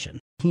attention.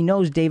 He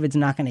knows David's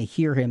not going to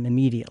hear him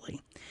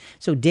immediately.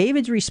 So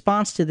David's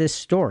response to this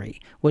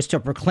story was to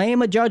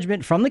proclaim a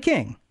judgment from the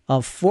king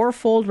of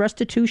fourfold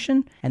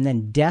restitution and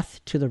then death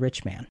to the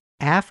rich man,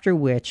 after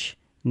which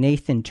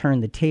Nathan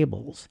turned the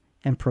tables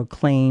and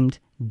proclaimed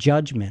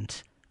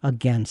judgment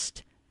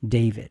against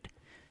David.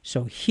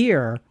 So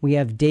here we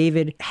have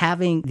David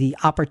having the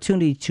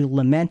opportunity to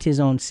lament his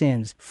own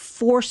sins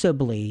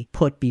forcibly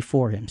put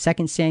before him.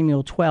 2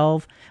 Samuel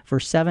 12,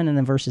 verse 7, and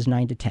then verses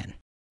 9 to 10.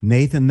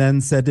 Nathan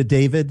then said to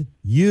David,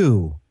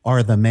 "You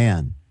are the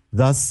man.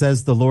 Thus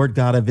says the Lord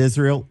God of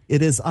Israel,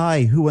 it is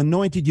I who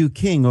anointed you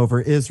king over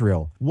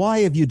Israel. Why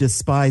have you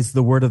despised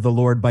the word of the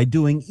Lord by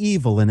doing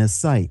evil in his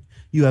sight?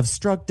 You have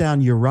struck down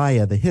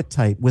Uriah the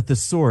Hittite with the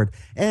sword,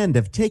 and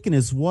have taken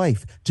his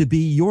wife to be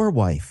your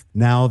wife.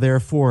 Now,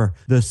 therefore,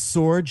 the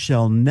sword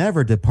shall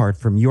never depart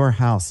from your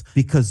house,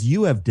 because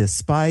you have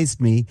despised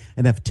me,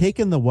 and have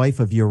taken the wife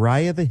of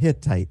Uriah the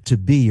Hittite to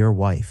be your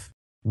wife."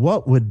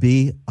 What would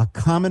be a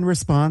common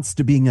response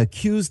to being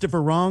accused of a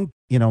wrong?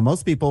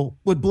 Most people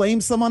would blame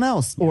someone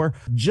else or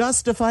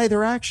justify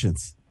their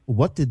actions.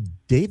 What did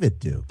David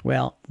do?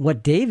 Well,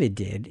 what David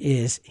did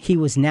is he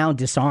was now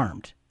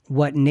disarmed.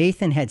 What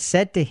Nathan had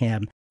said to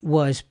him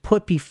was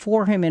put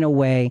before him in a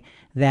way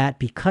that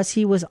because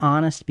he was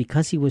honest,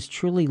 because he was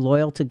truly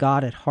loyal to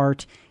God at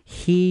heart,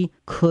 he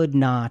could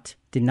not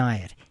deny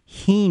it.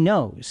 He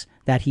knows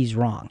that he's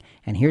wrong.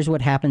 And here's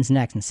what happens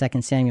next in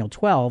 2 Samuel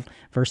 12,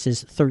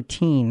 verses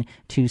 13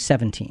 to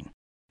 17.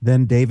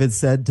 Then David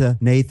said to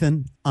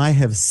Nathan, "I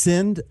have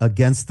sinned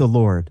against the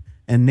Lord."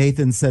 And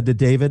Nathan said to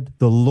David,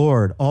 "The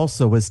Lord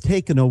also has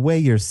taken away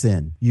your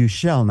sin. You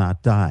shall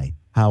not die.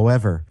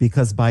 However,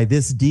 because by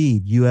this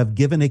deed you have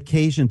given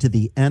occasion to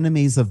the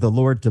enemies of the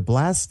Lord to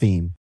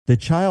blaspheme, the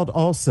child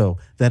also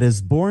that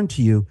is born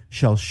to you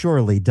shall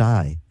surely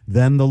die."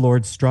 Then the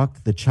Lord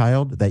struck the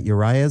child that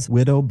Uriah's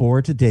widow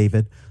bore to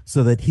David,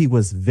 so that he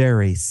was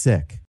very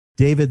sick.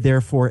 David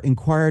therefore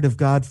inquired of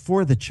God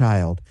for the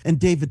child, and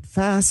David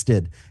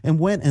fasted and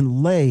went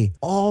and lay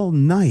all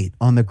night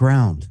on the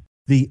ground.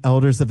 The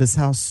elders of his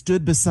house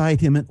stood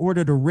beside him in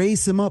order to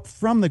raise him up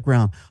from the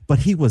ground, but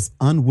he was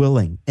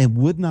unwilling and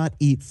would not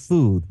eat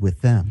food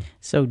with them.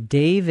 So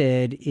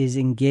David is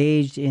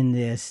engaged in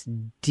this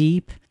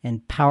deep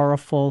and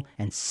powerful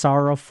and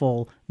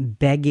sorrowful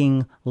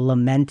begging,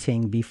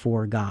 lamenting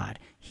before God.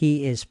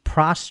 He is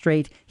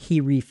prostrate. He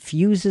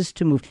refuses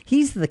to move.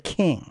 He's the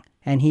king,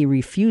 and he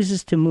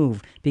refuses to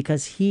move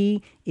because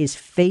he is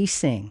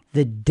facing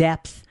the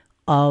depth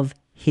of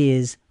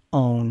his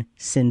own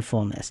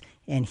sinfulness.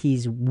 And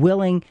he's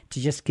willing to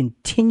just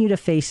continue to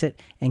face it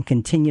and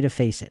continue to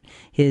face it.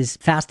 His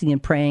fasting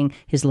and praying,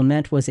 his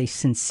lament was a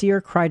sincere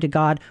cry to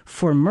God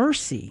for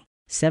mercy.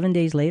 7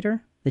 days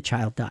later, the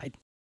child died.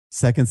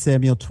 2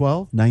 Samuel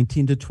 12,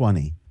 19 to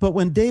 20. But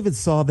when David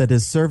saw that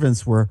his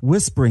servants were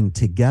whispering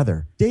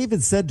together,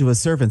 David said to his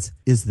servants,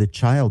 "Is the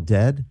child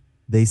dead?"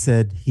 They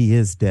said, "He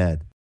is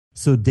dead."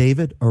 So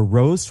David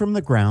arose from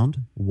the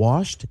ground,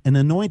 washed and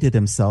anointed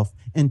himself,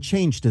 and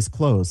changed his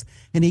clothes.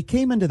 And he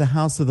came into the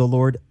house of the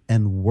Lord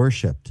and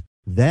worshipped.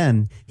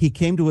 Then he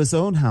came to his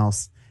own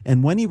house,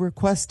 and when he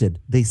requested,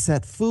 they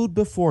set food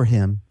before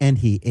him, and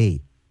he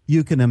ate.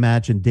 You can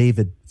imagine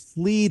David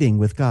pleading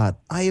with God,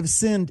 "I have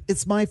sinned.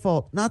 It's my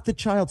fault, not the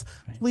child's.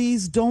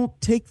 Please don't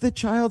take the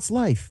child's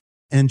life."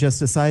 And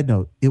just a side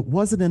note, it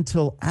wasn't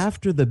until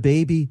after the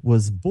baby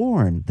was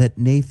born that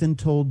Nathan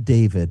told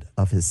David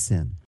of his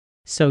sin.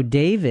 So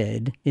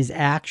David is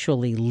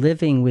actually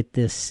living with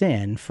this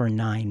sin for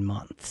 9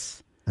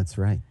 months. That's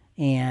right.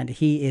 And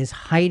he is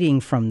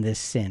hiding from this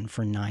sin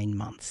for 9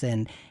 months.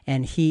 And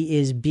he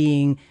is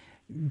being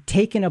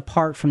taken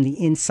apart from the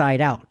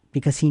inside out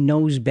because he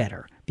knows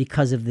better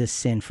because of this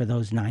sin for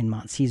those 9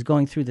 months. He's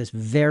going through this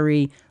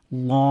very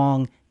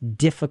long,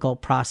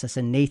 difficult process.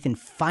 And Nathan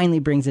finally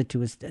brings it to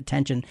his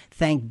attention.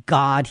 Thank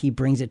God he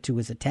brings it to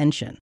his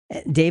attention.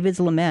 David's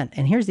lament.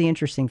 And here's the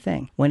interesting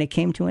thing. When it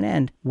came to an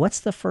end, what's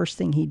the first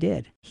thing he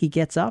did? He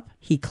gets up,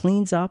 he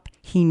cleans up,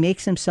 he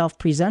makes himself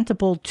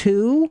presentable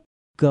to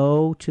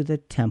go to the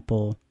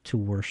temple to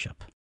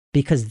worship.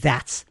 Because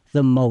that's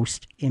the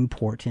most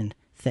important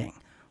thing.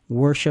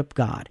 worship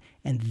God.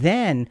 And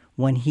then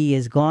when he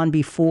is gone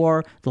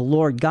before the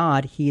Lord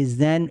God, he is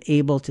then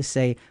able to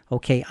say,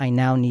 okay, I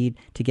now need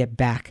to get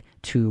back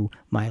to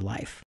my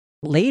life.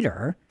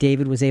 Later,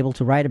 David was able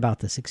to write about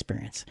this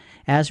experience.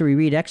 As we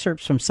read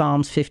excerpts from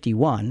Psalms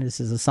 51,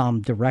 this is a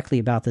psalm directly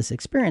about this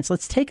experience,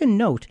 let's take a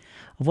note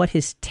of what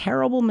his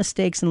terrible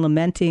mistakes in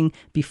lamenting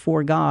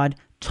before God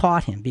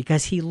taught him,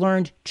 because he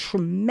learned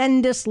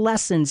tremendous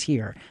lessons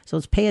here. So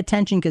let's pay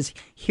attention, because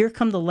here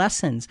come the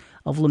lessons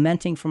of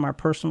lamenting from our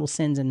personal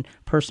sins and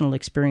personal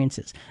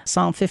experiences.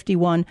 Psalm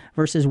 51,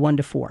 verses 1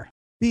 to 4.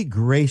 Be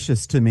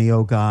gracious to me,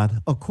 O God,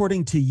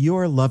 according to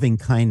your loving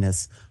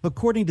kindness,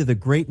 according to the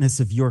greatness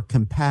of your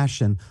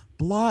compassion,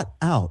 blot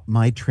out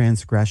my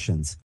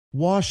transgressions.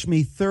 Wash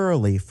me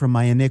thoroughly from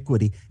my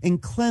iniquity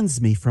and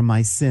cleanse me from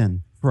my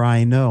sin. For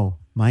I know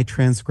my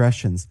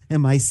transgressions,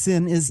 and my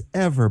sin is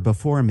ever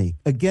before me.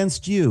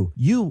 Against you,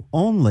 you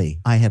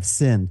only, I have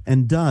sinned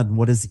and done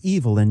what is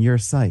evil in your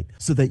sight,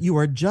 so that you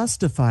are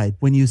justified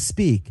when you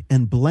speak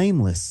and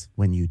blameless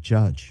when you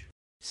judge.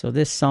 So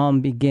this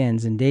psalm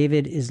begins, and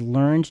David is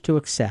learned to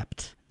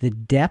accept the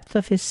depth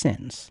of his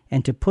sins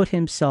and to put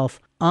himself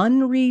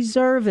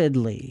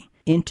unreservedly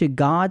into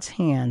God's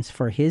hands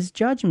for his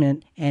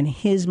judgment and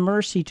his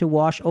mercy to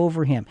wash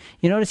over him.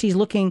 You notice he's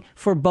looking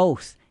for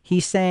both.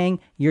 He's saying,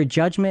 your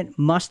judgment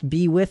must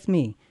be with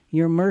me.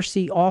 Your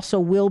mercy also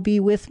will be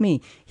with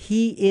me.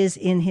 He is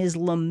in his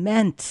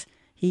lament.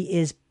 He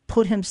is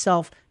put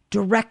himself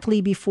directly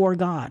before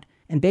God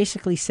and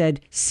basically said,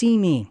 see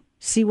me,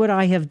 see what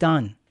I have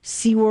done.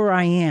 See where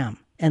I am,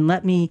 and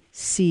let me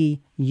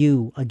see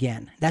you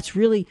again. That's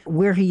really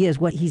where he is,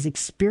 what he's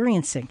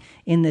experiencing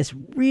in this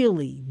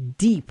really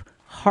deep,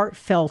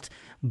 heartfelt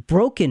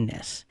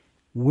brokenness.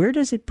 Where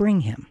does it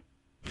bring him?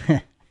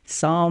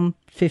 Psalm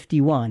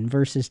 51,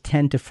 verses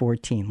 10 to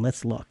 14.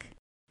 Let's look.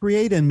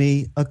 Create in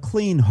me a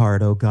clean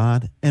heart, O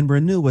God, and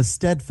renew a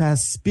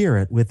steadfast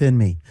spirit within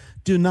me.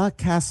 Do not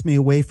cast me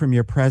away from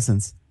your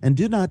presence, and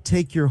do not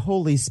take your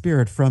Holy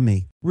Spirit from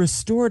me.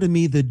 Restore to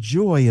me the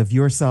joy of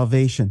your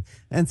salvation,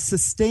 and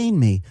sustain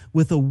me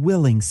with a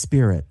willing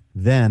spirit.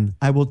 Then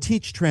I will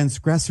teach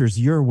transgressors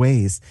your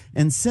ways,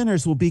 and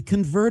sinners will be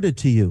converted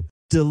to you.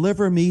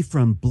 Deliver me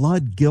from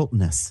blood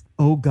guiltness,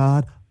 O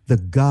God, the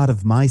God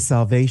of my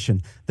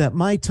salvation, that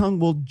my tongue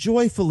will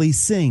joyfully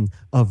sing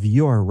of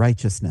your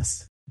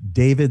righteousness.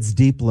 David's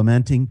deep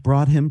lamenting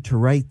brought him to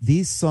write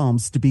these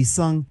psalms to be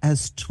sung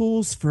as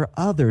tools for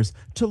others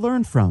to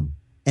learn from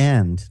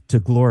and to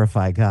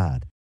glorify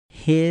God.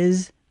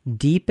 His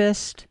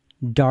deepest,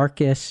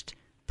 darkest,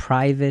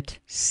 private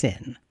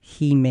sin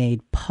he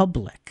made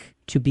public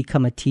to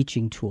become a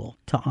teaching tool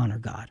to honor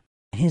God.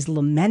 His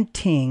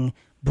lamenting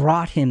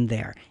brought him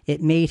there.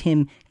 It made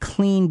him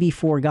clean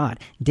before God.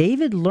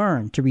 David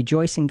learned to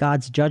rejoice in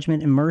God's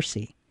judgment and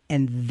mercy,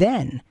 and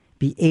then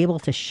be able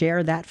to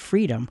share that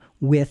freedom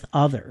with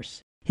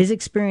others. His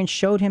experience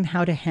showed him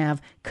how to have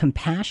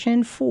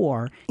compassion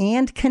for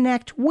and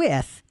connect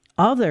with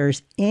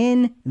others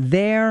in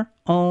their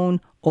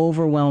own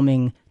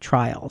overwhelming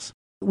trials.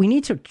 We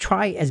need to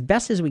try as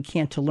best as we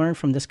can to learn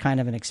from this kind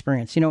of an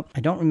experience. You know,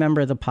 I don't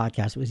remember the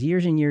podcast. It was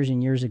years and years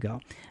and years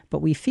ago.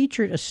 But we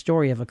featured a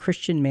story of a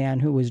Christian man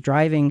who was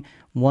driving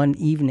one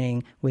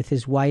evening with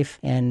his wife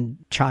and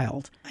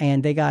child.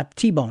 And they got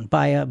T-boned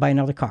by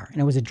another car.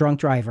 And it was a drunk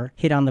driver,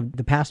 hit on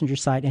the passenger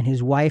side, and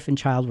his wife and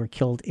child were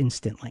killed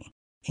instantly.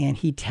 And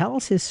he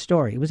tells his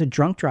story. It was a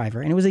drunk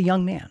driver, and it was a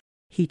young man.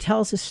 He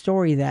tells his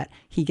story that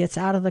he gets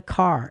out of the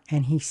car,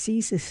 and he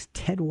sees his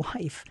dead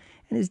wife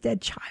and his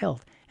dead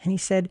child. And he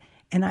said,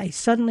 and I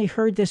suddenly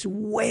heard this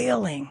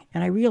wailing,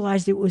 and I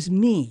realized it was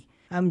me.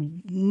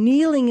 I'm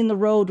kneeling in the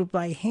road with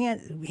my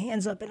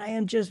hands up, and I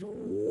am just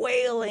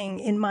wailing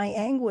in my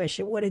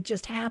anguish at what had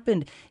just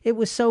happened. It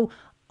was so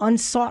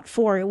unsought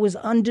for. It was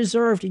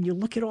undeserved. And you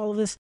look at all of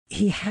this.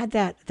 He had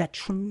that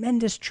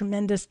tremendous,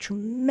 tremendous,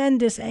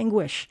 tremendous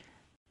anguish.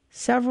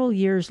 Several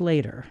years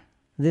later,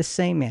 this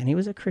same man, he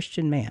was a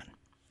Christian man,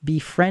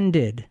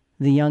 befriended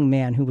the young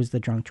man who was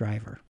the drunk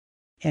driver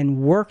and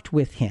worked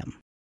with him.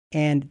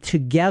 And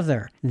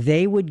together,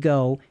 they would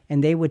go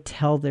and they would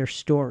tell their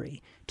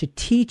story to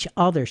teach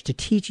others, to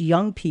teach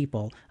young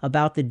people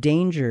about the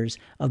dangers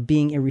of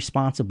being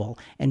irresponsible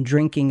and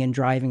drinking and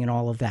driving and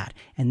all of that.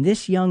 And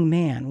this young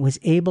man was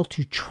able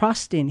to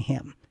trust in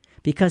him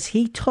because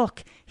he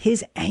took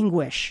his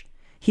anguish,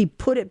 he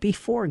put it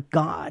before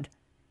God.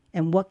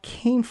 And what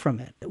came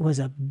from it was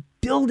a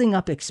building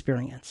up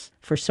experience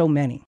for so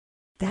many.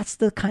 That's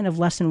the kind of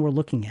lesson we're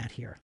looking at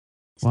here.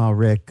 Wow,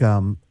 Rick,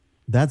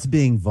 that's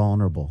being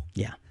vulnerable.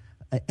 Yeah.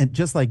 And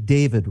just like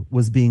David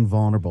was being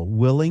vulnerable,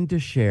 willing to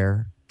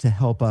share, to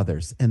help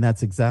others. And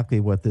that's exactly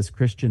what this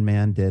Christian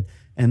man did.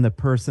 And the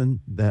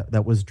person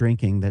that was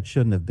drinking that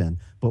shouldn't have been,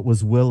 but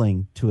was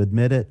willing to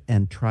admit it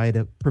and try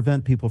to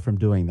prevent people from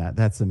doing that.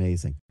 That's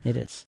amazing. It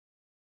is.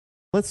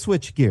 Let's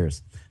switch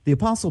gears. The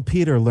Apostle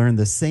Peter learned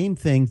the same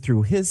thing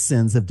through his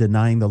sins of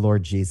denying the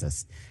Lord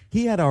Jesus.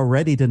 He had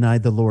already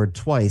denied the Lord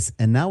twice,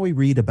 and now we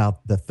read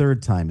about the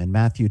third time in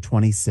Matthew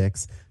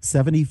 26,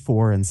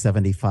 74 and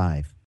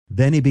 75.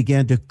 Then he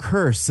began to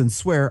curse and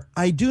swear,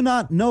 "I do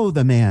not know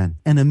the man."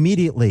 And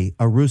immediately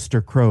a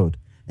rooster crowed.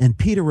 And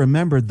Peter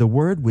remembered the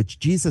word which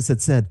Jesus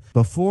had said,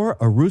 "Before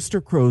a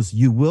rooster crows,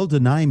 you will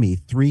deny me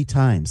 3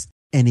 times."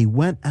 And he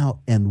went out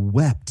and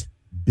wept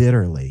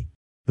bitterly.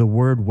 The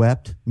word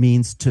wept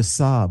means to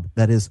sob,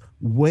 that is,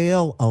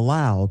 wail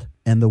aloud,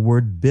 and the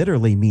word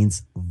bitterly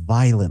means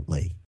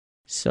violently.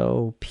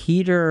 So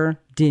Peter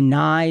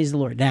denies the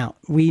Lord. Now,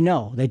 we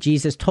know that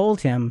Jesus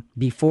told him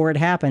before it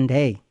happened,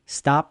 hey,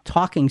 stop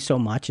talking so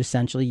much,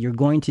 essentially. You're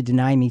going to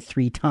deny me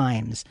 3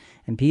 times.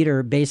 And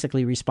Peter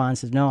basically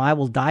responds, no, I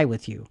will die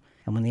with you.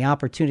 And when the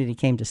opportunity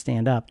came to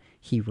stand up,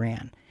 he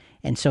ran.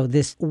 And so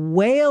this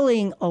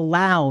wailing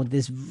aloud,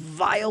 this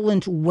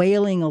violent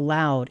wailing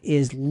aloud,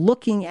 is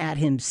looking at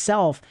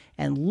himself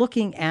and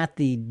looking at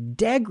the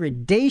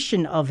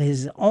degradation of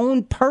his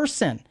own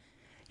person.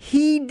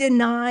 He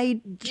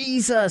denied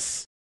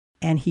Jesus,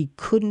 and he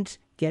couldn't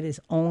get his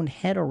own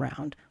head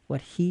around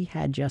what he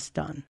had just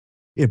done.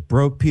 It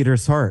broke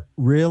Peter's heart,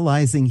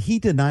 realizing he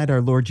denied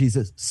our Lord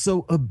Jesus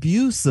so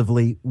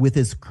abusively with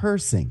his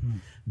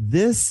cursing.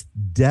 This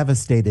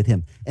devastated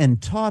him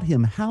and taught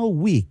him how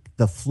weak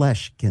the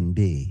flesh can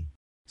be.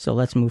 So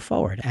let's move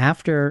forward.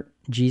 After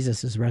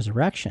Jesus'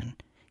 resurrection,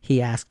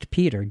 he asked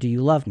Peter, "Do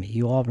you love me?"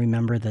 You all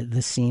remember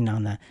the scene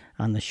on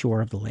the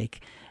shore of the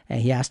lake.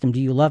 He asked him, "Do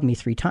you love me?"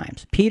 3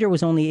 times. Peter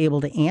was only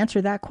able to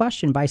answer that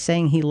question by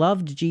saying he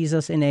loved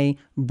Jesus in a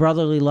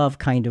brotherly love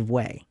kind of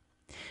way.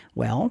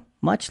 Well,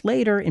 much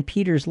later in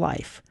Peter's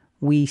life,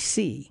 we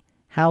see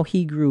how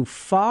he grew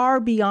far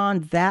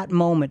beyond that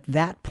moment,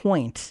 that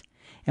point,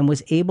 and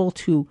was able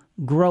to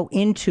grow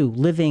into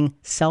living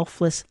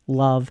selfless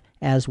love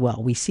as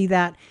well. We see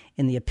that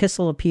in the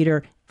Epistle of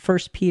Peter,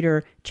 1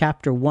 Peter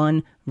chapter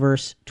 1,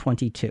 verse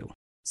 22.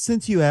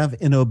 Since you have,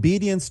 in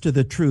obedience to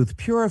the truth,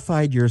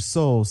 purified your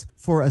souls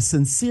for a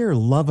sincere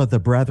love of the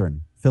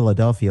brethren,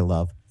 Philadelphia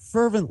love,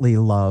 fervently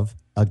love,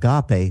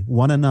 agape,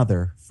 one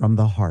another from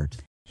the heart.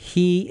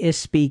 He is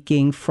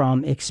speaking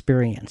from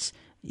experience.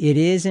 It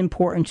is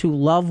important to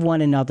love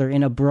one another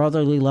in a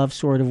brotherly love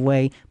sort of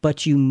way,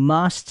 but you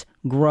must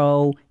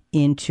grow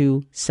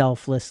into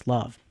selfless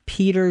love.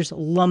 Peter's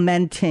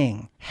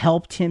lamenting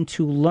helped him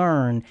to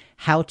learn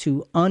how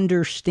to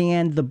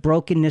understand the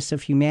brokenness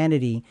of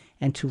humanity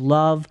and to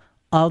love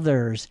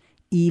others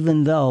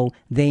even though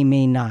they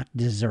may not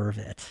deserve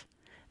it.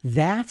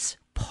 That's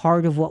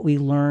part of what we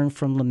learn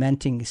from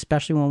lamenting,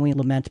 especially when we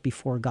lament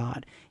before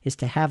God, is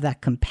to have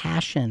that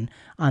compassion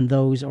on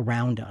those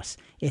around us.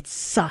 It's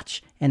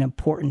such an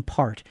important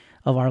part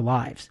of our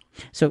lives.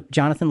 So,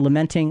 Jonathan,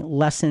 lamenting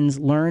lessons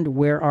learned,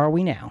 where are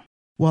we now?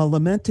 While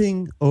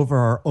lamenting over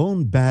our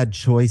own bad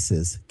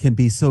choices can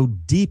be so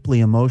deeply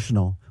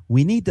emotional,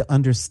 we need to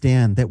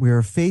understand that we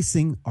are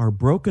facing our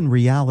broken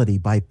reality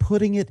by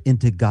putting it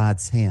into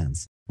God's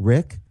hands.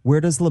 Rick,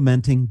 where does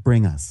lamenting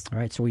bring us? All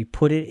right, so we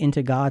put it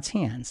into God's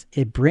hands.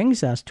 It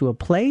brings us to a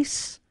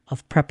place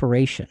of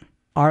preparation.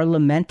 Our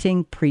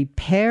lamenting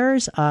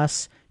prepares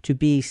us to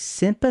be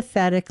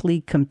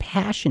sympathetically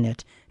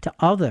compassionate to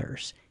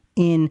others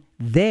in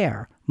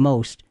their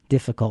most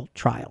difficult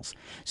trials.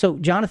 So,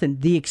 Jonathan,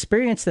 the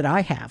experience that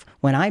I have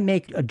when I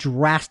make a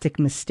drastic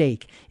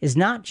mistake is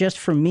not just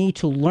for me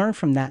to learn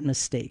from that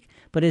mistake,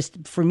 but is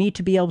for me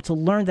to be able to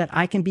learn that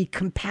I can be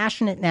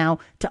compassionate now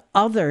to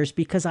others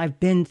because I've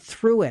been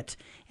through it.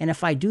 And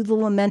if I do the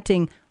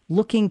lamenting,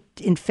 looking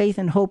in faith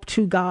and hope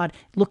to God,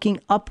 looking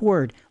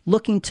upward,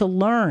 looking to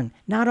learn,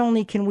 not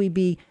only can we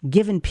be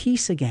given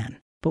peace again,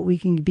 but we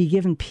can be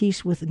given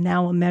peace with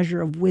now a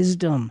measure of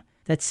wisdom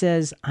that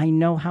says, I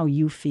know how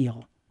you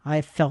feel. I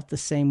have felt the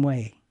same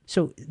way.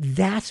 So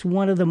that's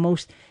one of the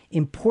most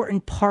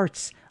important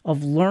parts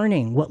of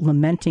learning what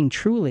lamenting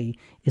truly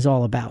is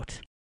all about.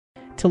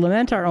 To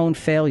lament our own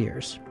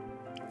failures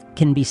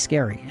can be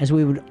scary, as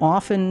we would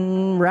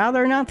often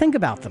rather not think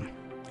about them.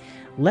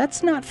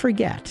 Let's not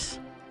forget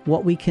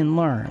what we can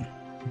learn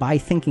by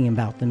thinking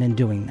about them and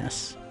doing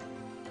this.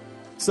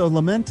 So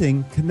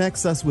lamenting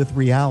connects us with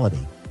reality,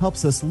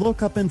 helps us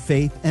look up in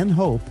faith and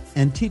hope,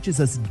 and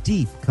teaches us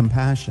deep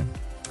compassion.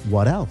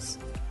 What else?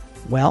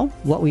 Well,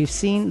 what we've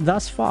seen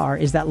thus far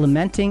is that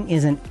lamenting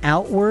is an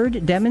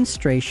outward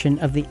demonstration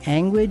of the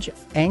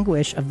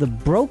anguish of the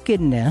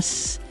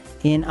brokenness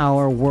in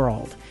our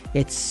world.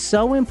 It's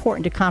so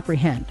important to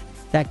comprehend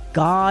that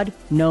God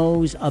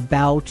knows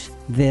about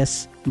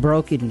this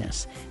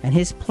brokenness, and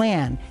his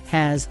plan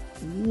has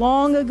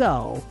long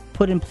ago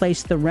put in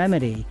place the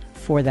remedy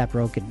for that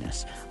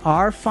brokenness.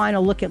 Our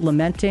final look at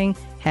lamenting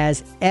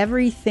has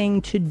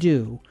everything to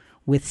do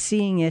with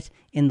seeing it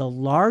in the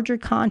larger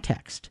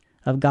context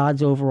of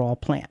God's overall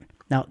plan.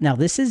 Now,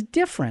 this is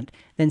different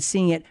than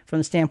seeing it from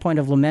the standpoint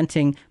of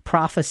lamenting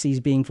prophecies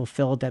being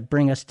fulfilled that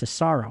bring us to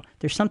sorrow.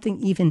 There's something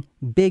even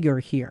bigger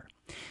here.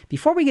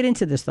 Before we get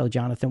into this, though,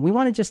 Jonathan, we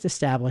want to just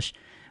establish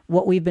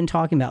what we've been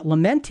talking about.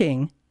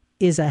 Lamenting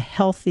is a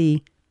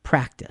healthy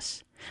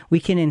practice. We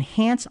can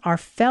enhance our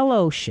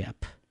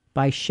fellowship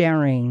by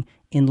sharing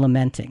in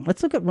lamenting.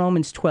 Let's look at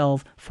Romans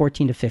 12,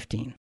 14 to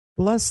 15.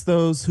 Bless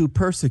those who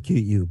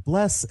persecute you.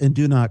 Bless and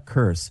do not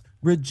curse.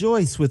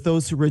 Rejoice with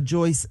those who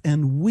rejoice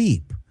and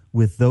weep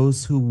with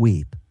those who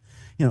weep.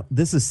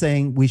 This is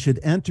saying we should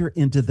enter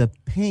into the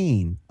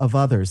pain of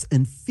others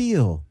and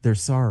feel their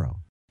sorrow.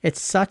 It's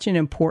such an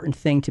important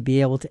thing to be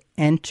able to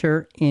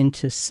enter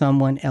into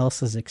someone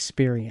else's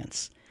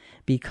experience,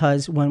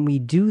 because when we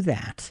do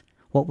that,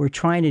 what we're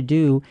trying to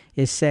do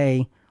is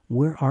say,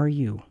 where are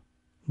you?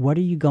 What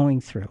are you going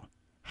through?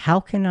 How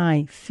can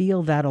I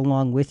feel that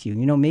along with you?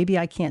 Maybe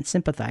I can't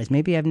sympathize.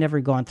 Maybe I've never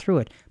gone through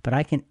it, but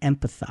I can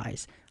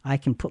empathize. I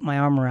can put my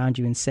arm around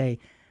you and say,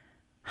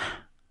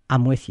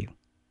 I'm with you.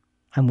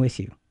 I'm with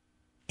you.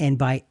 And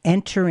by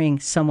entering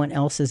someone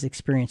else's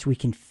experience, we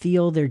can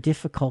feel their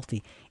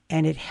difficulty,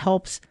 and it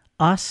helps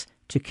us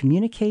to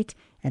communicate,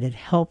 and it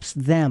helps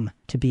them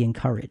to be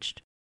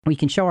encouraged. We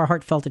can show our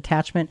heartfelt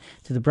attachment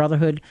to the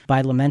brotherhood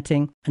by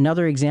lamenting.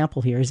 Another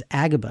example here is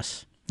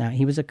Agabus. Now,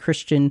 he was a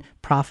Christian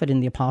prophet in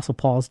the Apostle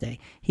Paul's day.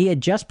 He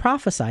had just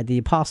prophesied the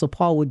Apostle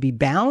Paul would be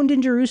bound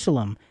in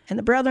Jerusalem, and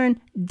the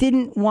brethren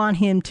didn't want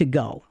him to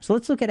go. So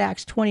let's look at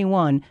Acts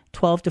 21,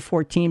 12 to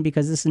 14,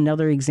 because this is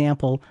another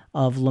example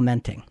of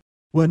lamenting.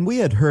 When we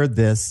had heard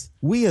this,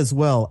 we as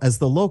well as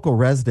the local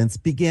residents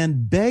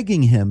began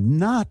begging him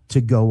not to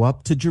go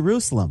up to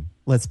Jerusalem.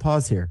 Let's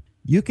pause here.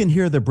 You can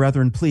hear the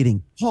brethren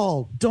pleading,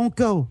 Paul, don't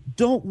go.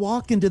 Don't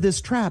walk into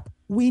this trap.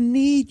 We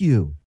need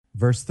you.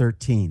 Verse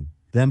 13.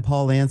 Then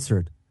Paul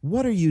answered,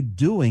 what are you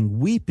doing,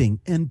 weeping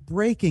and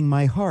breaking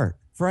my heart?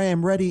 For I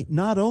am ready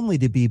not only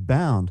to be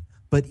bound,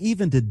 but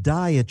even to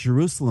die at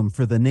Jerusalem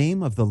for the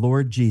name of the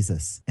Lord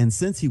Jesus. And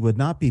since he would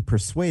not be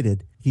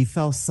persuaded, he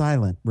fell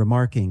silent,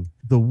 remarking,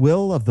 the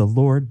will of the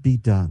Lord be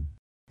done.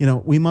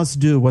 We must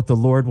do what the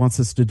Lord wants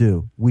us to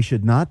do. We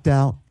should not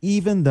doubt,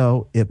 even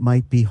though it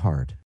might be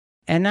hard.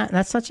 And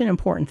that's such an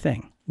important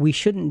thing. We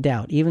shouldn't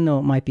doubt, even though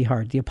it might be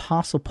hard. The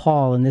Apostle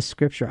Paul in this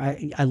scripture,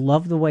 I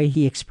love the way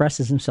he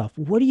expresses himself.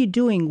 What are you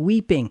doing,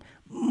 weeping,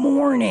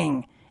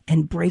 mourning,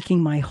 and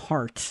breaking my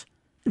heart?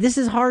 This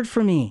is hard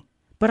for me,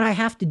 but I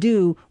have to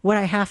do what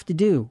I have to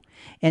do.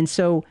 And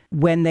so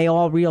when they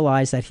all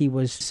realized that he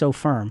was so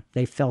firm,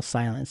 they fell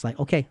silent. It's like,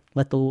 okay,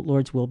 let the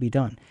Lord's will be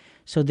done.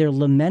 So their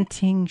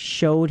lamenting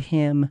showed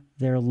him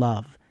their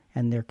love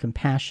and their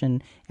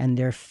compassion and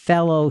their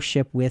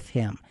fellowship with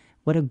him.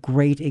 What a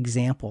great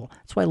example.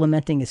 That's why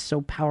lamenting is so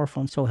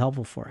powerful and so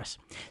helpful for us.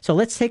 So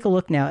let's take a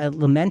look now at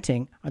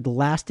lamenting, the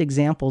last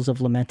examples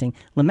of lamenting.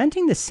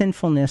 Lamenting the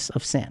sinfulness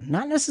of sin.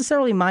 Not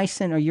necessarily my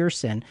sin or your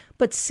sin,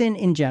 but sin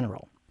in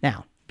general.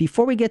 Now,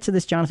 before we get to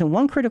this, Jonathan,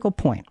 one critical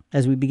point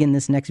as we begin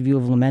this next view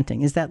of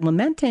lamenting is that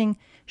lamenting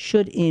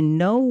should in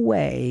no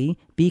way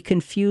be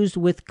confused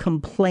with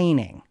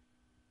complaining.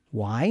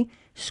 Why?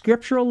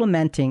 Scriptural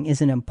lamenting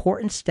is an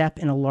important step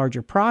in a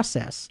larger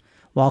process,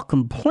 while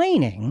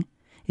complaining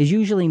is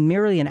usually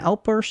merely an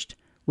outburst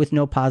with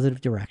no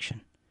positive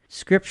direction.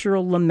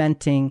 Scriptural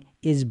lamenting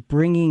is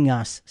bringing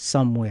us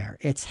somewhere.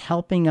 It's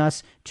helping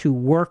us to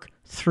work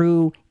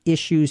through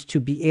issues,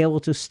 to be able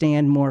to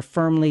stand more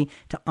firmly,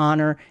 to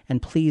honor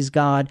and please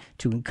God,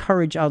 to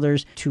encourage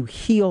others, to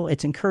heal.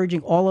 It's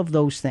encouraging all of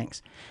those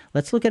things.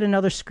 Let's look at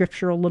another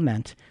scriptural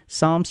lament,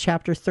 Psalms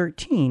chapter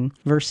 13,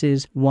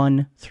 verses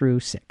 1 through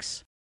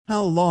 6.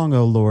 How long,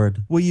 O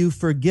Lord, will you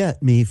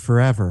forget me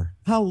forever?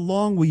 How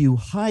long will you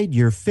hide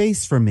your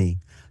face from me?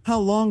 How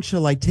long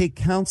shall I take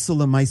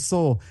counsel in my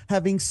soul,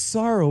 having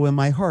sorrow in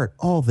my heart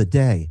all the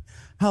day?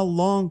 How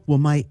long will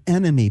my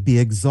enemy be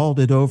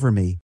exalted over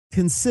me?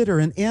 Consider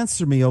and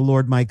answer me, O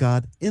Lord my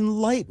God.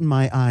 Enlighten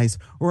my eyes,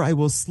 or I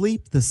will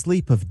sleep the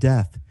sleep of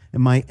death.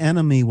 And my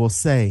enemy will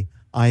say,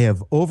 I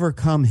have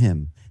overcome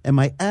him, and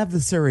my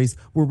adversaries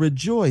will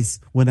rejoice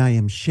when I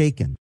am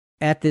shaken.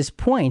 At this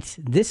point,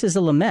 this is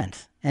a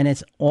lament. And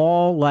it's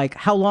all like,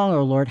 how long,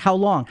 O Lord? How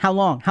long? How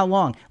long? How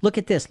long? Look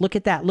at this. Look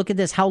at that. Look at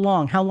this. How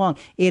long? How long?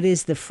 It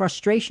is the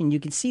frustration. You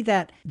can see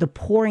that the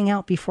pouring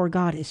out before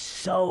God is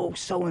so,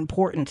 so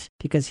important.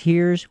 Because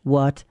here's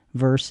what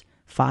verse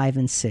 5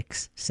 and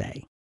 6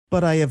 say.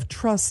 But I have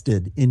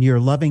trusted in your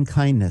loving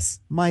kindness.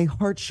 My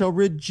heart shall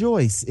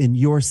rejoice in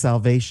your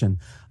salvation.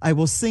 I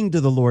will sing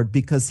to the Lord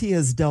because he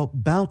has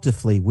dealt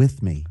bountifully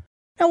with me.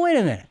 Now, wait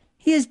a minute.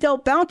 He has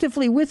dealt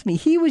bountifully with me.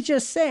 He was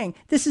just saying,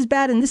 this is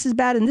bad, and this is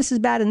bad, and this is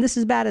bad, and this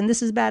is bad, and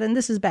this is bad, and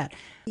this is bad.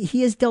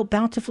 He has dealt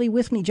bountifully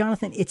with me,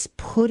 Jonathan. It's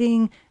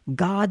putting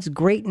God's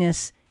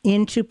greatness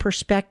into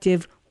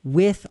perspective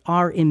with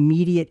our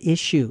immediate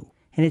issue.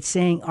 And it's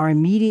saying our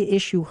immediate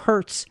issue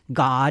hurts,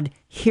 God.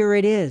 Here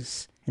it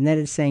is. And then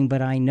it's saying,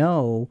 but I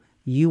know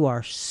you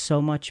are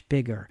so much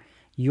bigger.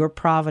 Your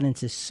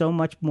providence is so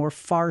much more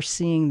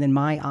far-seeing than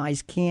my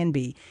eyes can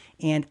be.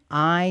 And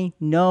I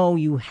know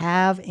you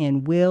have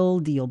and will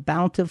deal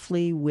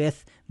bountifully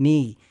with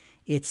me.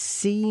 It's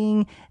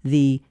seeing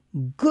the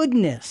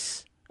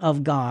goodness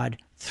of God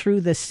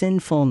through the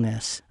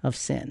sinfulness of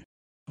sin.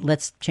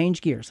 Let's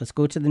change gears. Let's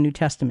go to the New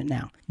Testament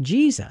now.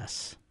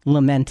 Jesus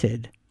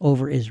lamented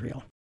over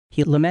Israel.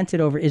 He lamented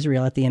over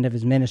Israel at the end of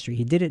his ministry.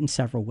 He did it in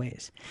several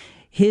ways.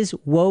 His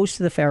woes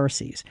to the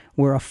Pharisees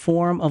were a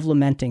form of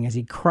lamenting as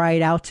he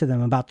cried out to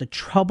them about the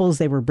troubles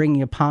they were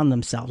bringing upon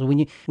themselves.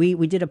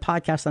 We did a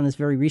podcast on this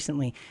very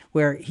recently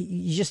where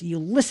you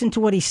listen to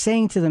what he's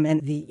saying to them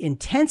and the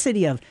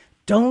intensity of,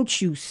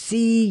 don't you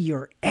see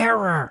your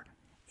error?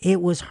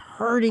 It was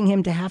hurting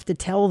him to have to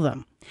tell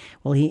them.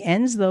 Well, he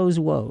ends those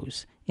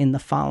woes in the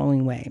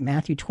following way.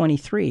 Matthew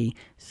 23,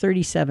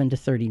 37 to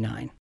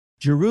 39.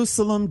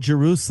 Jerusalem,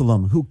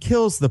 Jerusalem, who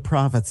kills the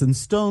prophets and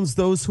stones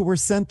those who were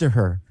sent to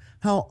her.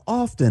 How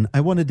often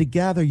I wanted to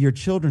gather your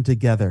children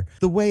together,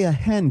 the way a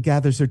hen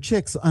gathers her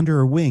chicks under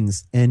her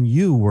wings, and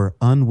you were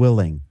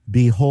unwilling.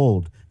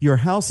 Behold, your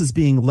house is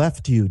being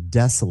left to you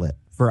desolate.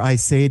 For I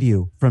say to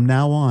you, from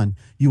now on,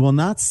 you will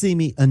not see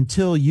me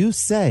until you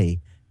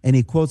say, and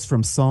he quotes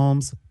from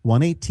Psalms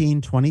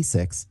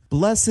 118:26,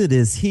 blessed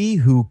is he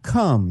who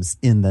comes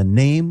in the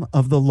name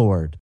of the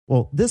Lord.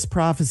 Well, this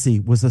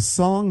prophecy was a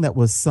song that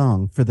was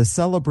sung for the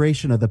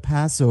celebration of the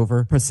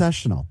Passover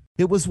processional.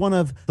 It was one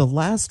of the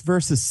last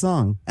verses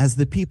sung as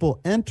the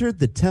people entered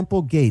the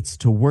temple gates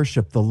to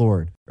worship the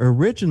Lord.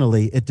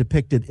 Originally, it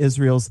depicted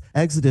Israel's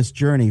Exodus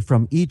journey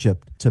from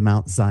Egypt to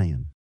Mount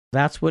Zion.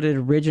 That's what it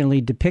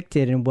originally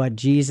depicted, and what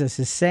Jesus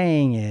is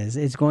saying is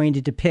it's going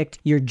to depict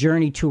your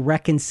journey to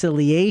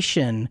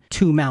reconciliation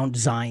to Mount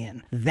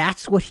Zion.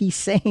 That's what he's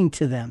saying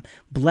to them.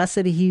 Blessed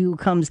is he who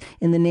comes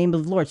in the name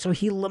of the Lord. So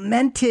he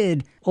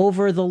lamented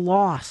over the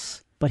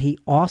loss, but he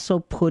also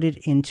put it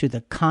into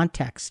the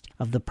context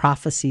of the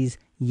prophecies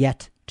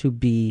yet to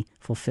be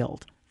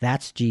fulfilled.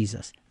 That's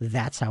Jesus.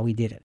 That's how he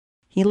did it.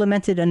 He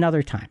lamented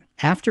another time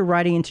after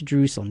riding into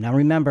Jerusalem. Now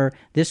remember,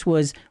 this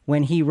was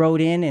when he rode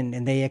in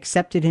and they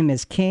accepted him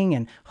as king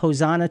and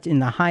Hosanna in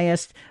the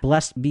highest,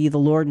 blessed be the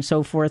Lord and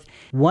so forth.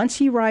 Once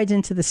he rides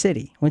into the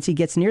city, once he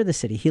gets near the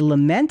city, he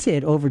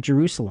lamented over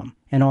Jerusalem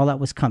and all that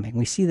was coming.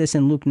 We see this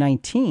in Luke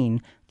 19,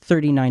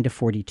 39 to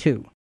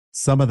 42.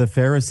 Some of the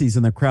Pharisees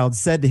in the crowd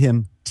said to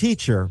him,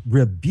 Teacher,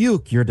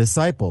 rebuke your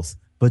disciples.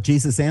 But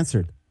Jesus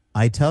answered,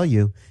 I tell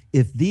you,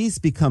 if these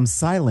become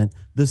silent,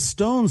 the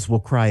stones will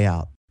cry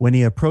out. When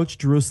he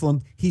approached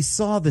Jerusalem, he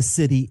saw the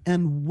city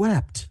and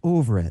wept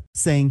over it,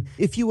 saying,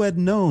 if you had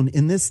known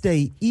in this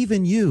day,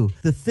 even you,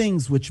 the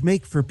things which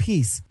make for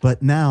peace,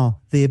 but now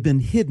they have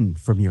been hidden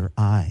from your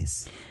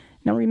eyes.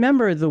 Now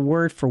remember, the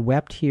word for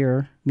wept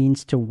here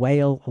means to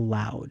wail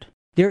aloud.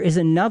 There is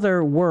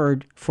another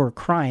word for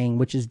crying,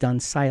 which is done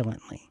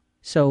silently.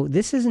 So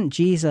this isn't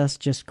Jesus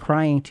just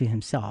crying to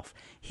himself.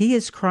 He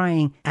is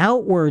crying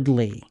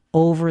outwardly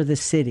over the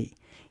city.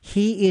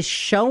 He is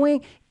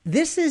showing,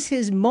 this is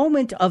his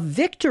moment of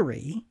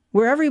victory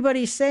where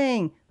everybody's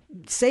saying,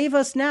 save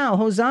us now,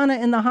 Hosanna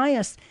in the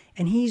highest.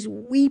 And he's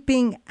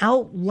weeping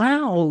out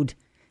loud,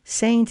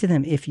 saying to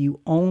them, if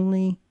you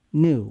only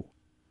knew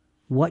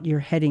what you're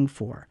heading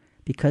for,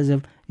 because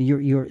of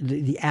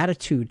the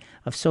attitude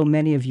of so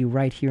many of you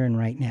right here and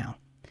right now.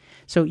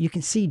 So you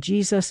can see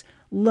Jesus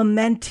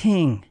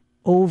lamenting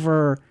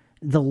over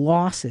the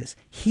losses.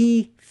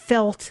 He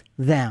felt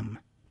them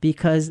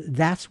because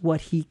that's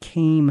what he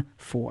came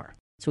for.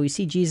 So we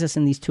see Jesus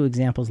in these two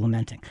examples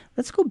lamenting.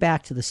 Let's go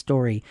back to the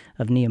story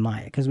of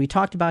Nehemiah, because we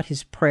talked about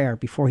his prayer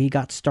before he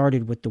got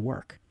started with the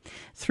work.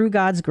 Through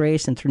God's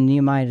grace and through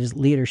Nehemiah's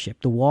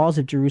leadership, the walls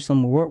of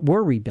Jerusalem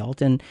were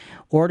rebuilt and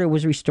order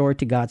was restored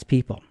to God's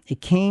people.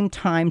 It came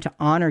time to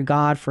honor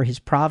God for his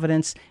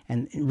providence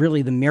and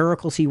really the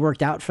miracles he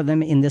worked out for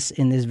them in this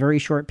very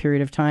short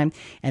period of time.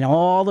 And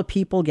all the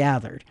people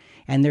gathered,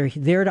 and they're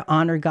there to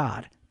honor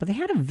God. But they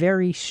had a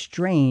very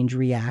strange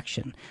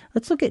reaction.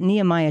 Let's look at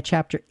Nehemiah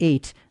chapter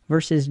 8,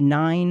 verses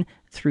 9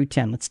 through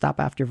 10. Let's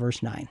stop after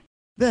verse 9.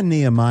 Then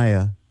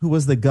Nehemiah, who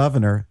was the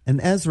governor, and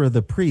Ezra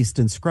the priest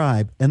and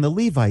scribe, and the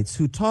Levites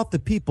who taught the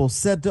people,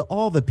 said to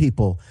all the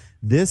people,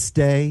 this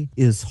day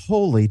is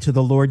holy to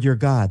the Lord your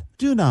God.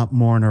 Do not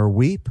mourn or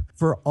weep,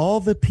 for all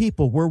the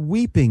people were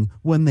weeping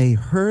when they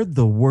heard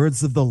the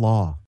words of the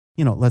law.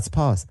 Let's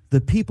pause. The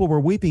people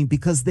were weeping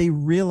because they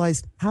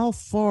realized how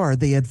far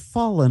they had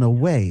fallen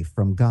away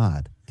from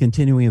God.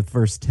 Continuing with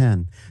verse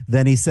 10,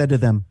 then he said to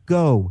them,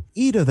 go,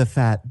 eat of the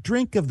fat,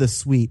 drink of the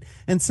sweet,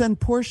 and send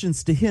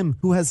portions to him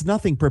who has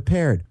nothing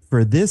prepared.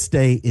 For this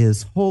day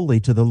is holy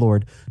to the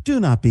Lord. Do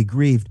not be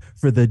grieved,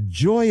 for the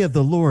joy of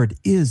the Lord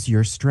is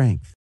your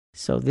strength.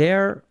 So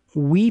they're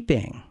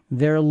weeping,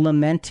 they're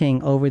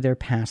lamenting over their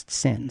past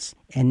sins.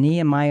 And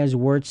Nehemiah's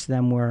words to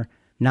them were,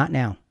 not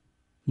now.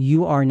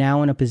 You are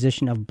now in a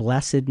position of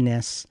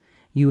blessedness.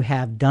 You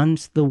have done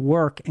the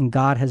work and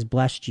God has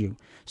blessed you.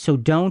 So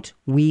don't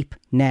weep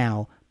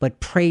now,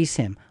 but praise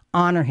him,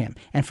 honor him.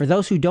 And for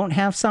those who don't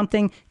have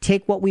something,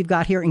 take what we've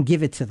got here and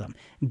give it to them.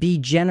 Be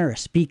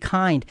generous, be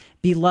kind,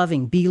 be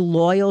loving, be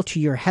loyal to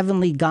your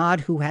heavenly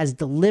God who has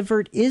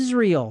delivered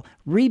Israel,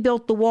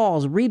 rebuilt the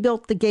walls,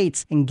 rebuilt the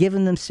gates, and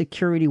given them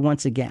security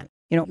once again.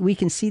 We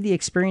can see the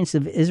experience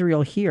of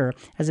Israel here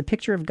as a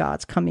picture of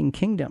God's coming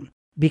kingdom.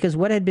 because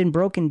what had been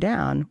broken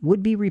down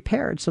would be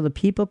repaired so the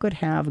people could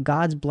have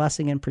God's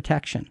blessing and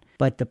protection.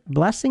 But the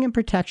blessing and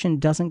protection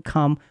doesn't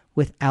come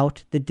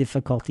without the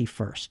difficulty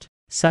first.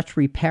 Such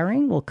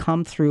repairing will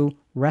come through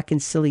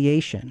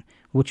reconciliation,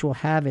 which will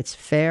have its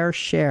fair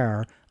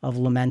share of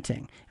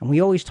lamenting. And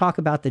we always talk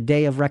about the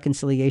day of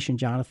reconciliation,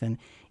 Jonathan.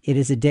 It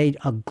is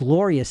a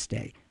glorious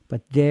day,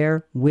 but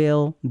there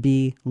will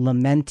be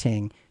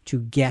lamenting to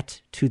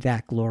get to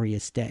that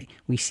glorious day.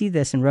 We see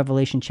this in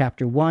Revelation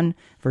chapter 1,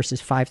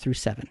 verses 5 through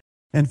 7.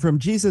 And from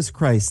Jesus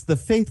Christ, the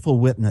faithful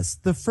witness,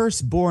 the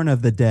firstborn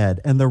of the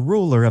dead, and the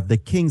ruler of the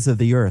kings of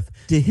the earth,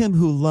 to him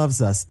who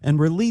loves us and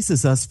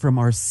releases us from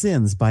our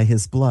sins by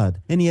his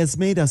blood. And he has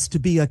made us to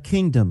be a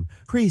kingdom,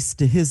 priests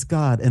to his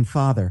God and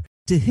Father.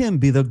 To him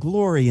be the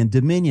glory and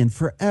dominion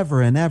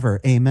forever and ever.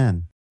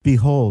 Amen.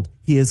 Behold,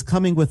 he is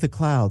coming with the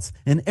clouds,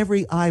 and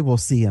every eye will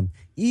see him,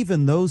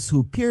 even those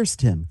who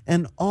pierced him,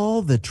 and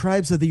all the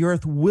tribes of the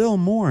earth will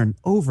mourn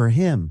over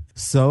him.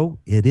 So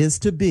it is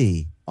to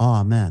be.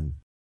 Amen.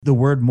 The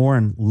word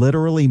mourn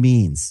literally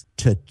means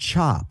to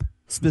chop,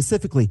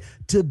 specifically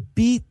to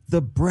beat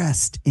the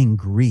breast in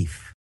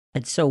grief.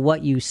 And so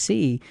what you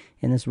see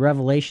in this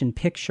Revelation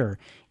picture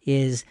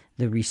is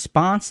the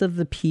response of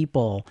the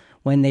people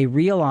when they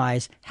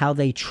realize how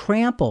they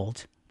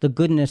trampled the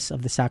goodness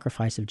of the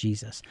sacrifice of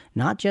Jesus.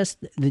 Not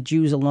just the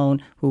Jews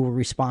alone who were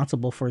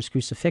responsible for his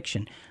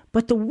crucifixion,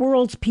 but the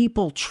world's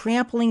people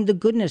trampling the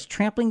goodness,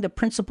 trampling the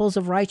principles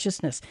of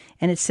righteousness.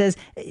 And it says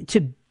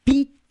to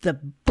beat the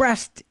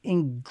breast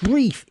in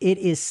grief. It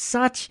is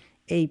such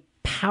a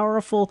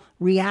powerful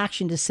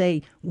reaction to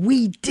say,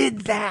 we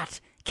did that.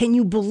 Can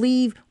you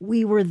believe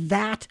we were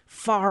that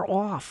far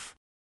off?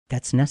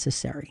 That's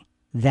necessary.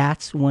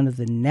 That's one of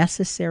the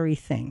necessary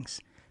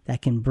things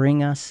that can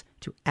bring us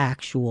to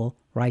actual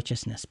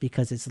righteousness,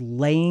 because it's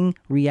laying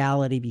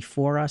reality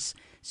before us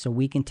so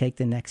we can take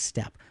the next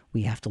step.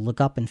 We have to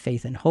look up in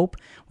faith and hope.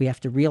 We have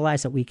to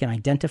realize that we can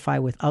identify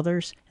with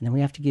others, and then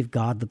we have to give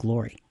God the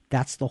glory.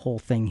 That's the whole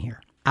thing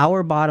here.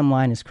 Our bottom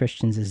line as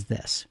Christians is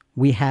this.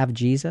 We have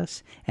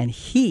Jesus, and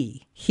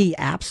he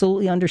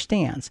absolutely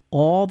understands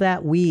all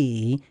that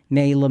we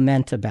may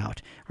lament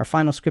about. Our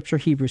final scripture,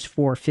 Hebrews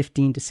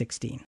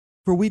 4:15-16.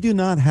 For we do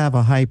not have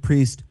a high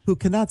priest who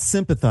cannot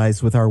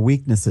sympathize with our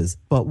weaknesses,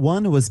 but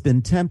one who has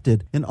been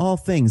tempted in all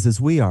things as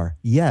we are,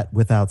 yet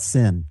without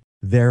sin.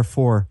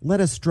 Therefore,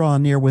 let us draw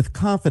near with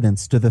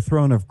confidence to the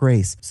throne of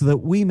grace, so that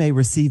we may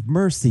receive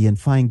mercy and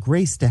find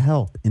grace to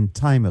help in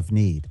time of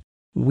need.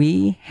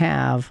 We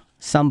have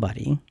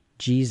somebody,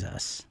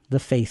 Jesus, the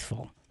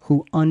faithful,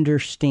 who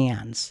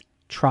understands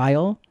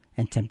trial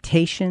and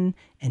temptation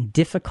and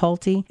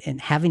difficulty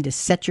and having to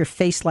set your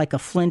face like a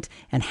flint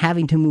and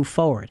having to move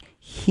forward.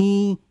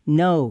 He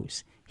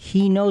knows.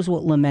 He knows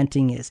what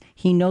lamenting is.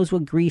 He knows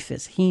what grief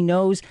is. He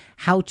knows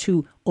how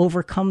to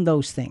overcome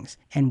those things.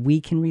 And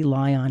we can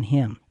rely on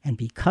him. And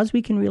because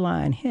we can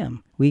rely on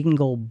him, we can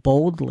go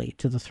boldly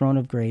to the throne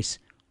of grace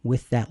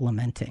with that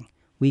lamenting.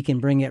 We can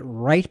bring it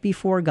right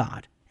before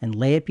God and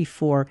lay it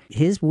before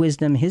his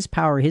wisdom, his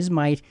power, his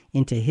might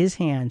into his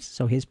hands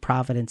so his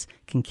providence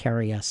can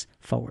carry us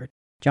forward.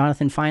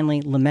 Jonathan,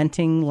 finally,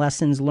 lamenting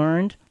lessons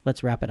learned.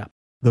 Let's wrap it up.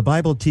 The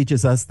Bible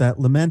teaches us that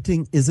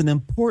lamenting is an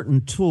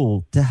important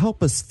tool to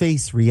help us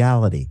face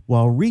reality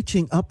while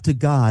reaching up to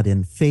God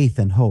in faith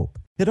and hope.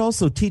 It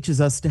also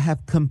teaches us to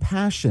have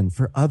compassion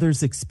for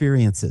others'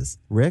 experiences.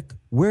 Rick,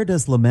 where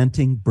does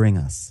lamenting bring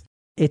us?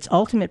 Its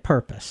ultimate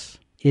purpose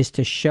is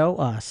to show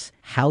us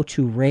how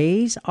to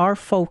raise our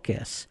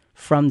focus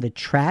from the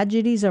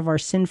tragedies of our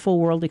sinful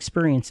world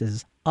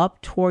experiences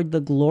up toward the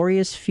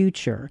glorious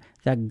future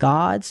that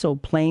God so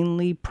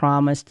plainly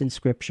promised in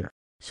Scripture.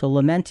 So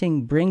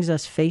lamenting brings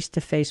us face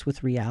to face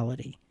with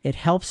reality. It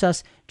helps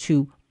us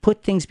to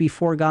put things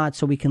before God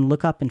so we can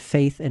look up in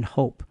faith and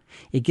hope.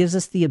 It gives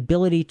us the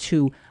ability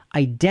to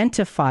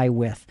identify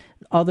with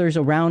others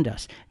around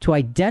us, to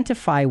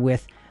identify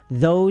with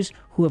those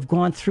who have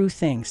gone through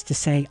things, to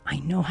say, I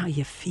know how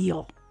you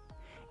feel.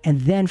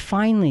 And then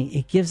finally,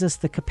 it gives us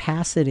the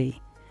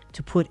capacity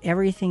to put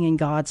everything in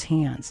God's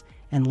hands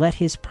and let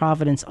his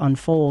providence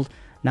unfold,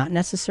 not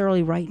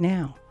necessarily right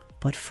now,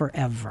 but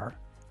forever.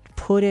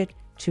 Put it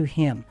to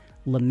him.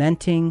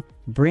 Lamenting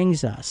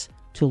brings us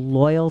to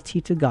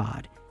loyalty to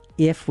God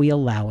if we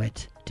allow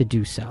it to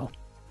do so.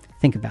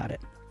 Think about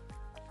it.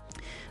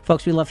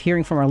 Folks, we love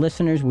hearing from our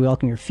listeners. We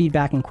welcome your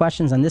feedback and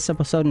questions on this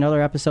episode and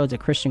other episodes at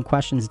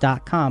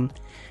ChristianQuestions.com.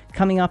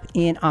 Coming up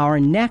in our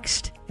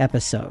next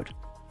episode,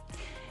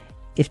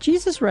 if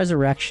Jesus'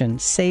 resurrection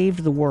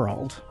saved the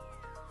world,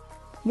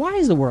 why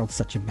is the world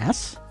such a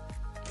mess?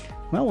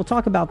 Well, we'll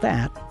talk about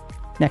that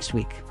next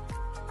week.